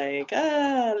 like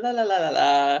la la la la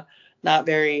la,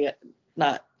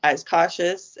 not as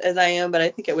cautious as I am, but I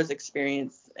think it was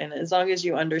experience. And as long as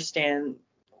you understand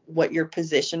what your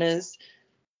position is,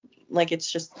 like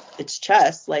it's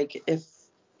chess. Like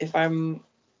if I'm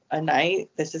a knight,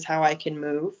 this is how I can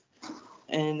move,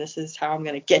 and this is how I'm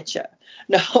gonna get you.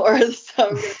 No, or this is how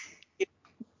I'm gonna.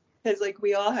 Because like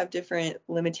we all have different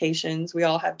limitations, we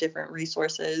all have different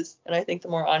resources, and I think the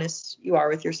more honest you are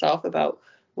with yourself about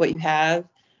what you have,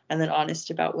 and then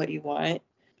honest about what you want,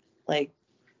 like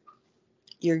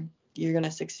you're gonna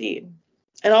succeed.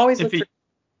 And always If look you, for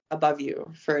above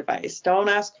you for advice. Don't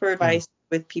ask for advice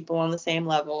with people on the same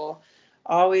level.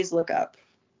 Always look up.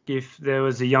 if there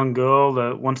was a young girl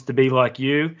that wants to be like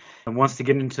you and wants to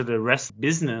get into the wrestling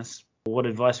business, what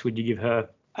advice would you give her?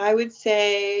 I would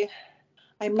say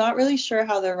I'm not really sure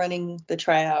how they're running the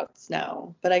tryouts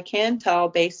now, but I can tell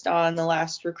based on the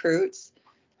last recruits,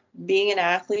 being an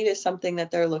athlete is something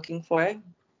that they're looking for.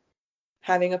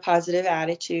 Having a positive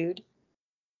attitude,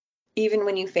 even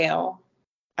when you fail.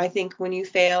 I think when you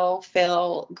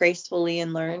fail gracefully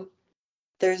and learn.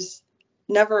 There's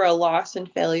never a loss in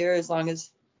failure as long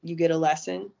as you get a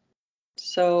lesson.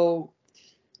 So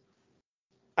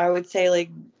I would say, like,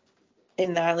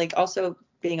 in that, like, also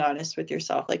being honest with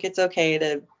yourself. Like, it's okay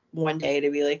to one day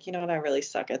to be like, you know what, I really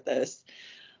suck at this.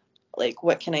 Like,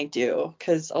 what can I do?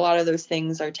 Because a lot of those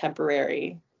things are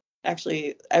temporary.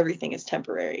 Actually, everything is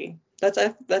temporary.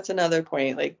 That's another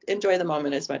point. Like, enjoy the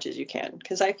moment as much as you can.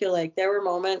 Because I feel like there were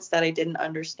moments that I didn't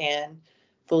understand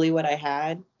fully what I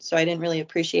had, so I didn't really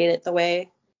appreciate it the way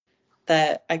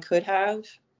that I could have.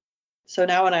 So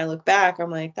now when I look back, I'm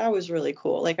like, that was really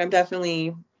cool. Like, I'm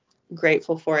definitely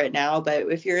grateful for it now.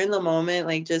 But if you're in the moment,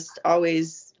 like, just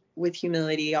always with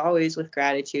humility, always with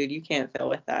gratitude, you can't fail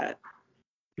with that.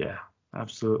 Yeah,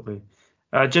 absolutely.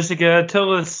 Jessica,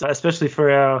 tell us, especially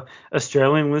for our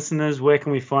Australian listeners, where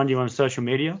can we find you on social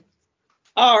media?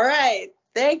 All right.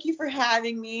 Thank you for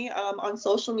having me. On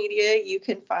social media, you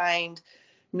can find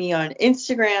me on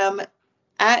Instagram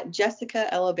at Jessica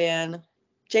Elaban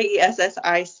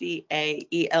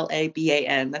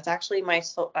JESSICAELABAN. That's actually my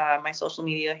my social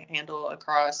media handle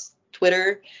across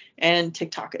Twitter and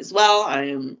TikTok as well. I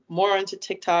am more onto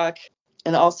TikTok.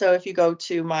 And also, if you go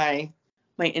to my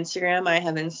Instagram, I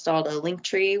have installed a link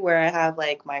tree where I have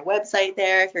like my website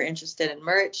there if you're interested in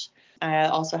merch. I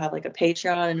also have like a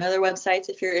Patreon and other websites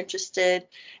if you're interested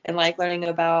in like learning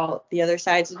about the other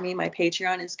sides of me. My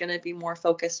Patreon is going to be more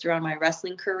focused around my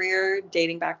wrestling career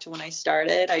dating back to when I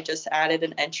started. I just added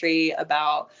an entry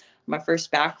about my first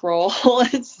back roll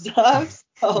and stuff.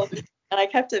 So, and I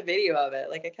kept a video of it.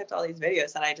 Like I kept all these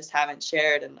videos that I just haven't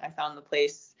shared, and I found the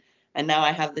place and now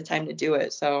I have the time to do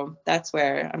it. So that's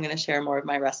where I'm going to share more of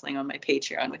my wrestling on my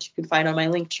Patreon, which you can find on my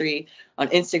link tree on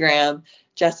Instagram,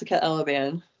 Jessica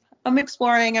Elaban. I'm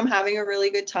exploring. I'm having a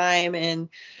really good time. And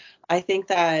I think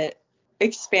that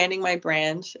expanding my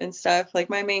brand and stuff, like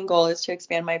my main goal is to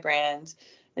expand my brand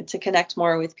and to connect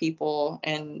more with people.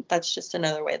 And that's just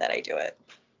another way that I do it.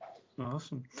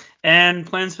 Awesome. And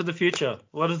plans for the future?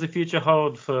 What does the future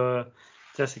hold for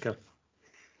Jessica?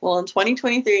 Well, in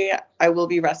 2023, I will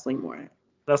be wrestling more.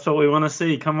 That's what we want to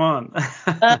see. Come on.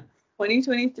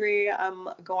 2023, I'm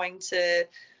going to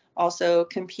also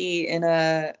compete in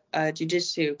a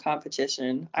jiu-jitsu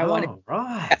competition. I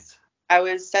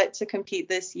was set to compete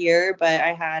this year, but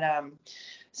I had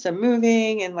some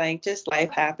moving and like just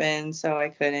life happened, so I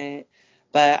couldn't.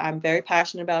 But I'm very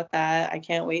passionate about that. I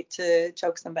can't wait to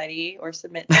choke somebody or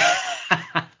submit them.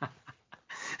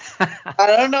 I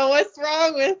don't know what's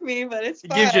wrong with me, but it's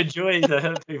fun. It gives you joy to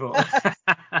hurt people.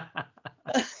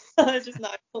 Just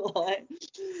not a lot.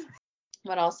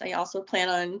 But also, I also plan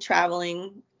on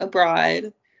traveling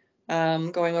abroad,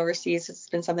 going overseas. It's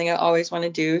been something I always want to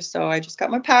do. So I just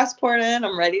got my passport in.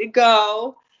 I'm ready to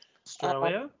go.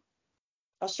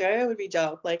 Australia would be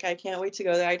dope. Like, I can't wait to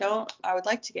go there. I would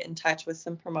like to get in touch with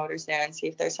some promoters there and see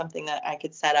if there's something that I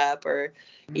could set up or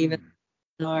even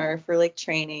or for like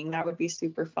training. That would be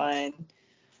super fun.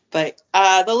 But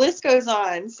the list goes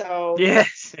on. So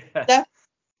yes,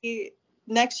 definitely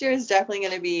next year is definitely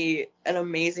going to be an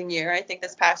amazing year. I think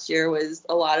this past year was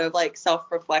a lot of like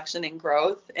self-reflection and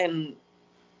growth. And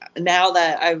now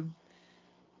that I've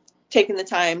taken the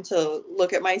time to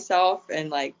look at myself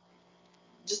and like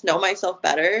just know myself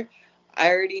better, I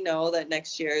already know that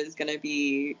next year is going to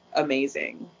be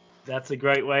amazing. That's a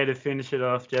great way to finish it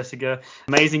off, Jessica.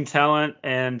 Amazing talent,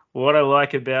 and what I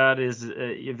like about is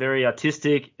you're very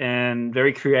artistic and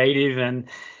very creative, and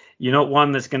you're not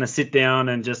one that's going to sit down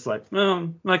and just like,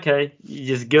 oh, okay. You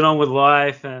just get on with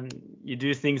life and you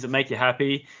do things that make you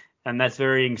happy, and that's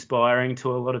very inspiring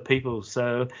to a lot of people.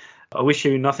 So I wish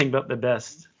you nothing but the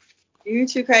best. You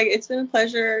too, Craig. It's been a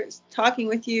pleasure talking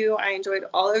with you. I enjoyed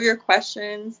all of your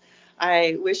questions.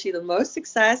 I wish you the most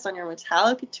success on your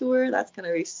Metallica tour. That's going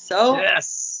to be so...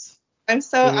 Yes. I'm a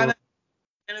fan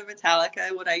of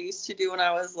Metallica. What I used to do when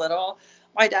I was little,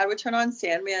 my dad would turn on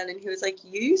Sandman and he was like,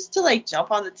 you used to like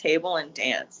jump on the table and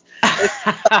dance.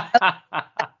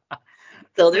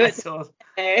 Still do it. Awesome. So,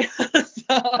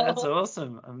 that's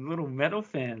awesome. I'm a little metal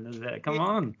fan of that. Come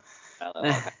on.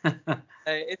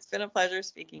 It's been a pleasure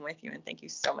speaking with you and thank you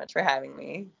so much for having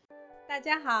me. 大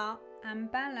家好, I'm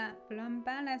Bella from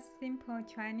Bella Simple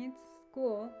Chinese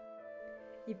School.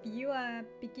 If you are a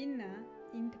beginner,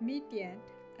 intermediate,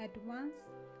 advanced,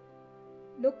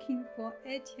 looking for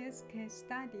HSK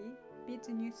study,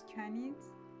 business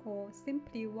Chinese, or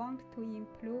simply want to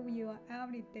improve your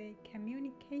everyday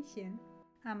communication,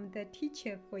 I'm the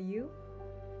teacher for you.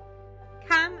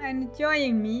 Come and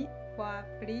join me for a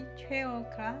free travel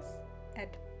class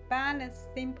at Bella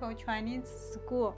Simple Chinese School.